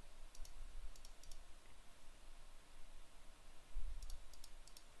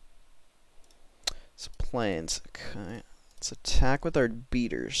 It's plains. Okay. Let's attack with our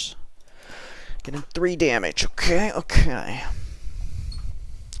beaters. Getting 3 damage. Okay.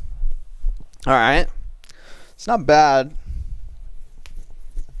 Alright. It's not bad.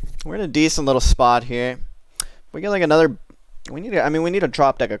 We're in a decent little spot here. We get like another. We need a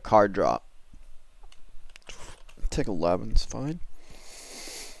drop deck, a card drop. Take 11, it's fine.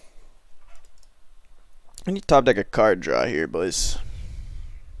 We need top deck a card draw here, boys.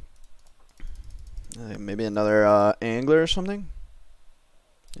 Maybe another angler or something.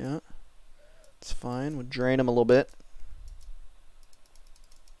 Yeah, it's fine. We'll drain him a little bit.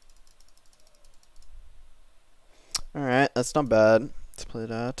 Alright, that's not bad. Let's play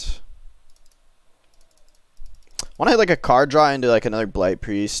that. Want to hit like a card draw into like another Blight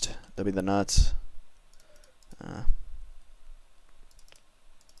Priest. That'd be the nuts.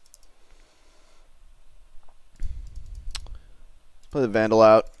 Play the Vandal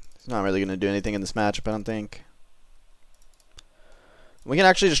out. He's not really going to do anything in this matchup, I don't think. We can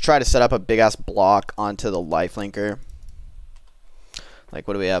actually just try to set up a big-ass block onto the lifelinker. Like,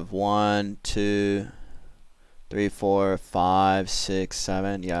 what do we have? 1, 2, 3, 4, 5, 6,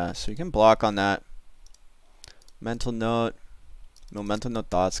 7. Yeah, so you can block on that. Mental Note. No Mental Note,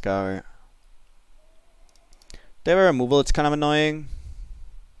 Thought Scour. They have a removal, it's kind of annoying.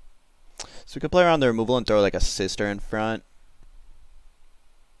 So we could play around the removal and throw like a Sister in front.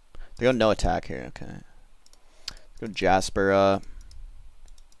 They go no attack here, okay. Let's go Jasper.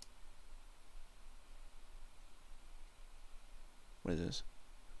 What is this?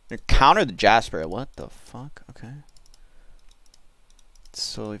 They counter the Jasper. What the fuck? Okay.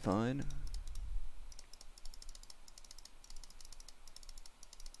 It's totally fine.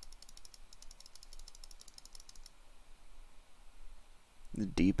 The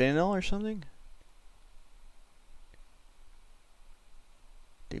deep anal or something?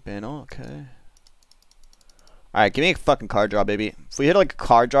 Deep anal, okay. Alright, give me a fucking card draw, baby. If we hit like a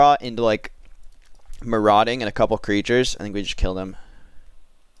card draw into like marauding and a couple creatures, I think we just kill them.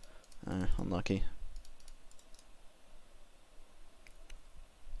 Unlucky.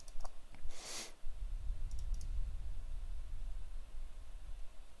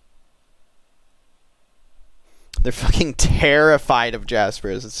 They're fucking terrified of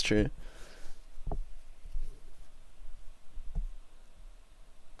Jaspers, it's true.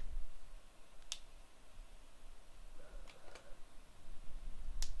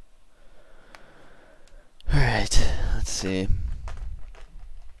 Alright, let's see.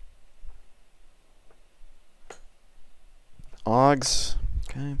 Ogs,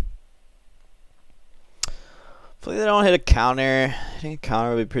 okay. Hopefully they don't hit a counter. Hitting a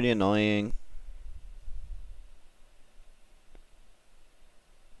counter would be pretty annoying.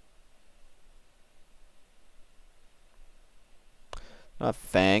 Not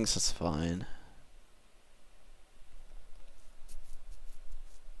fangs, that's fine.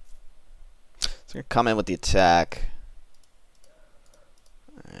 So I'm gonna come in with the attack.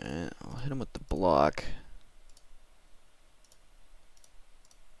 Alright, I'll hit him with the block.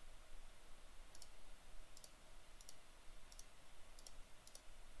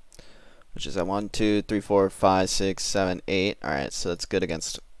 Which is at 1, 2, 3, 4, 5, 6, 7, 8. Alright, so that's good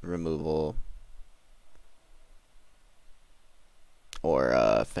against removal.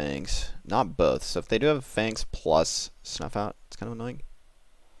 Or fangs. Not both. So if they do have fangs plus snuff out, it's kind of annoying.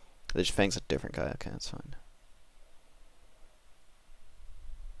 They just fangs a different guy. Okay, that's fine.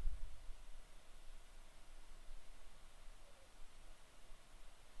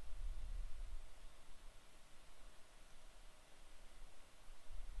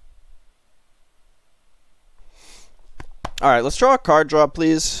 Alright, let's draw a card draw,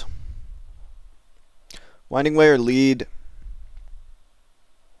 please. Winding Way or lead.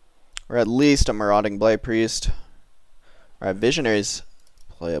 Or at least a Marauding Blight Priest. Alright, Visionary's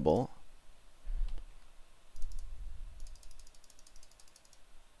playable.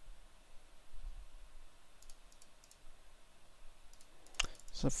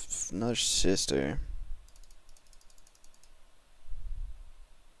 So another Sister.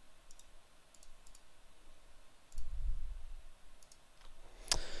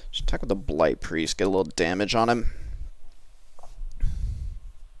 Just attack with the Blight Priest, get a little damage on him.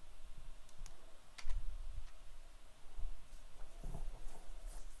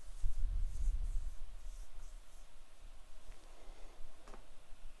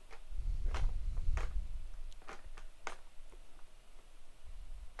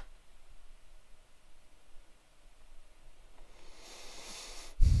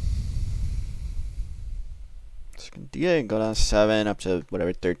 DA and go down 7 up to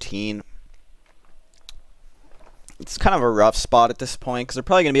whatever 13. It's kind of a rough spot at this point because they're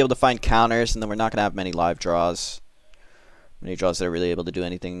probably going to be able to find counters, and then we're not going to have many live draws. Many draws that are really able to do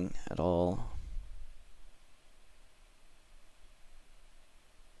anything at all.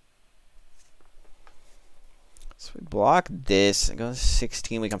 So we block this and go to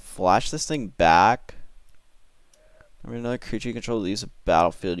 16. We can flash this thing back. Remember, another creature you control leaves the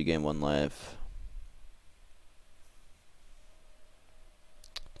battlefield, you gain 1 life.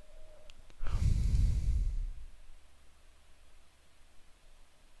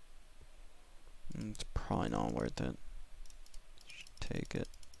 probably not worth it. Take it.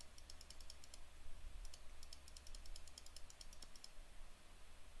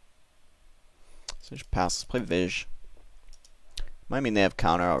 So just pass. Let's play Viz. Might mean they have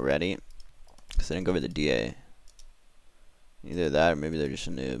counter already, because they didn't go over the DA. Either that, or maybe they're just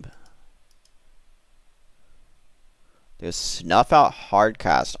a noob. They snuff out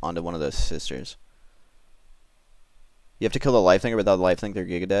hardcast onto one of those sisters. You have to kill the lifelink, or without the lifelink, they're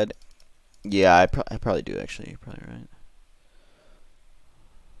giga dead. Yeah, I probably do actually. You're probably right.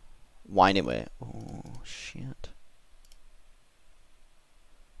 Wind it away. Oh shit.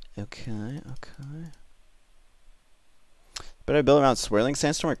 Okay. Better build around Swirling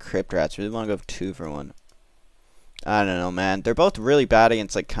Sandstorm or Crypt Rats. Really want to go 2 for 1. I don't know, man. They're both really bad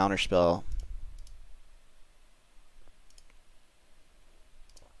against like counterspell.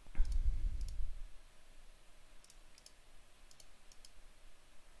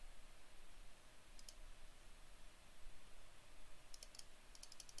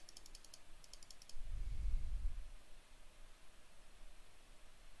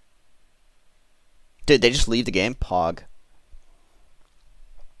 Dude, they just leave the game? Pog.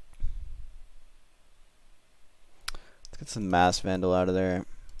 Let's get some Mass Vandal out of there.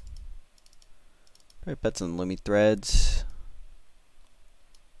 Probably bet some Lumi Threads.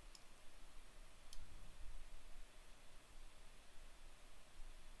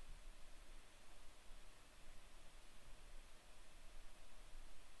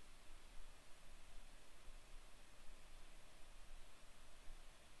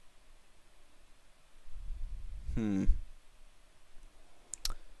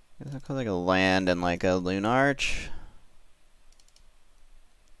 Guess I'll call like a land and like a Loon Arch.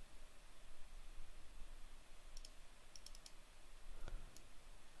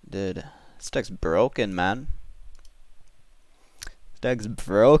 Dude, this deck's broken, man. This deck's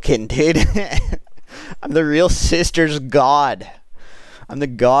broken, dude. I'm the real Sisters god. I'm the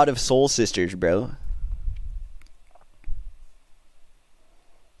god of Soul Sisters, bro.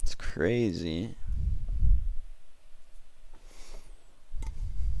 It's crazy.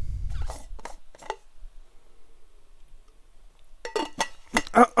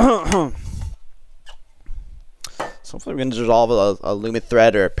 So hopefully we're going to dissolve a Lumi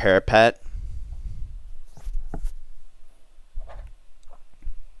Thread or a Parapet.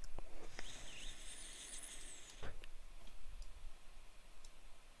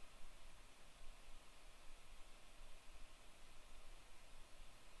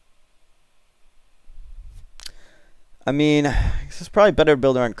 I mean, this is probably better to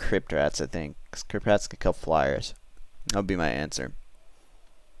build around Crypt Rats, I think. Because Crypt Rats can kill flyers. That would be my answer.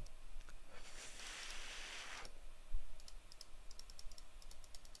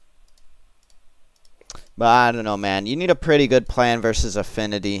 But I don't know, man. You need a pretty good plan versus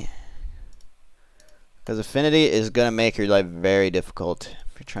Affinity. Because Affinity is going to make your life very difficult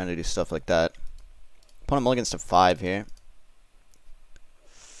if you're trying to do stuff like that. Opponent mulligans to 5 here.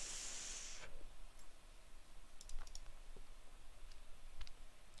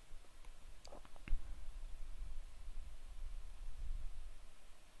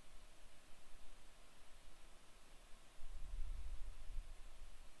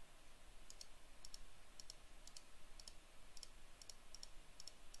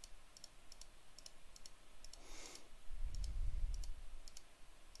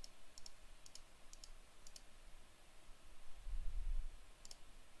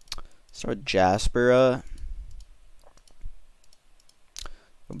 Start Jaspera.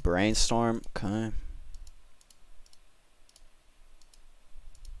 Brainstorm. Okay.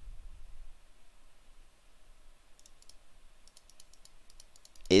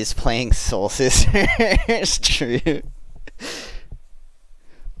 Is playing Soul Sisters true?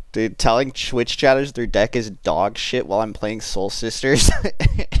 Dude, telling Twitch chatters their deck is dog shit while I'm playing Soul Sisters.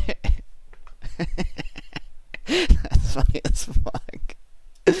 That's funny as fuck.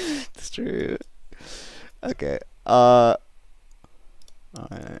 It's true. Okay. Alright,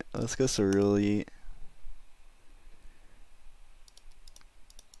 let's go Cerulean.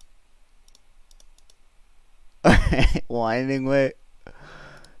 Alright, Winding Way.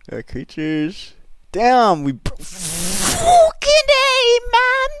 Creatures. Damn, we fucking A,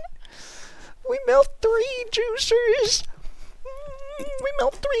 man. We melt 3 juicers. We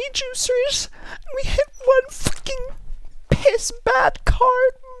melt 3 juicers. And we hit 1 fucking piss bad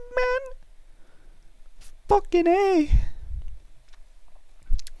card, man. Fucking A.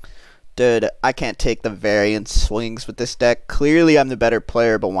 Dude, I can't take the variant swings with this deck. Clearly I'm the better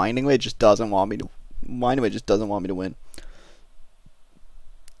player, but Winding Way just doesn't want me to win.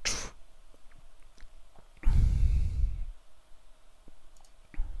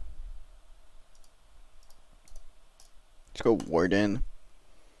 Let's go Warden.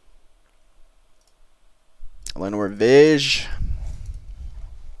 Lenore Vige.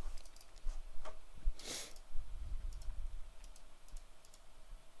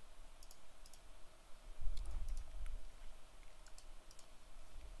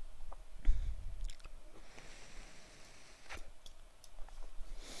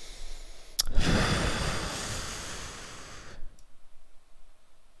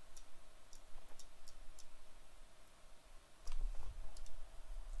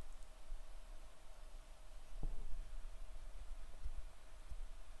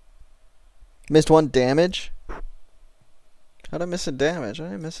 Missed 1 damage. How'd I miss a damage? I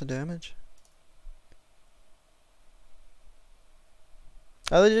didn't miss a damage.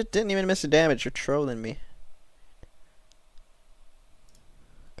 I legit didn't even miss a damage. You're trolling me.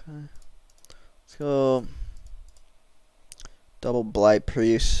 Okay. Let's go. Double Blight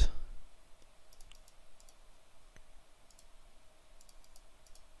Priest.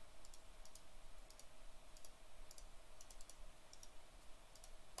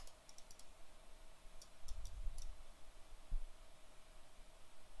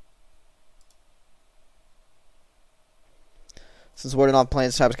 Since Warden off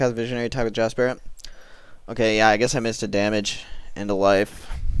planes, type cast Visionary, type with Jasper. Okay, yeah, I guess I missed a damage and a life.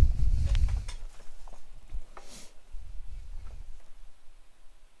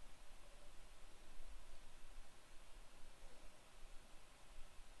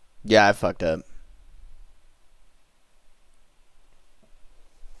 Yeah, I fucked up.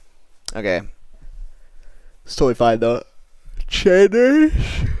 Okay. It's totally fine though.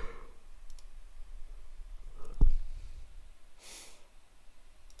 Chainers.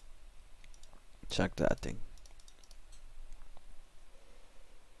 Check that thing.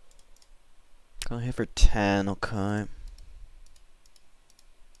 Gonna hit for 10, okay.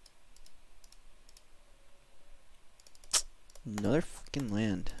 Another fucking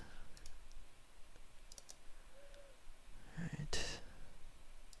land. Alright.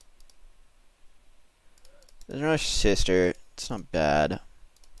 There's another sister. It's not bad.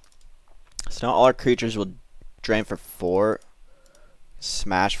 So now all our creatures will drain for 4.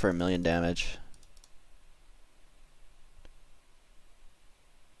 Smash for 1,000,000 damage.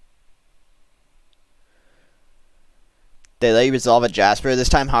 They let you resolve a Jasper. This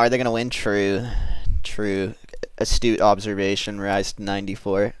time, how are they going to win? True. True. Astute observation. Rise to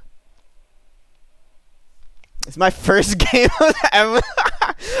 94. It's my first game of ever.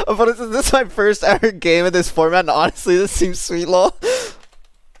 But this is my first ever game of this format, and honestly, this seems sweet, lol.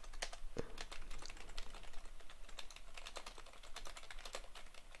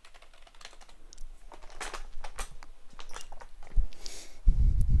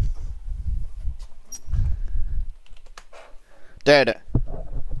 Dude,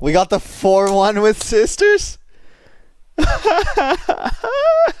 we got the 4-1 with sisters?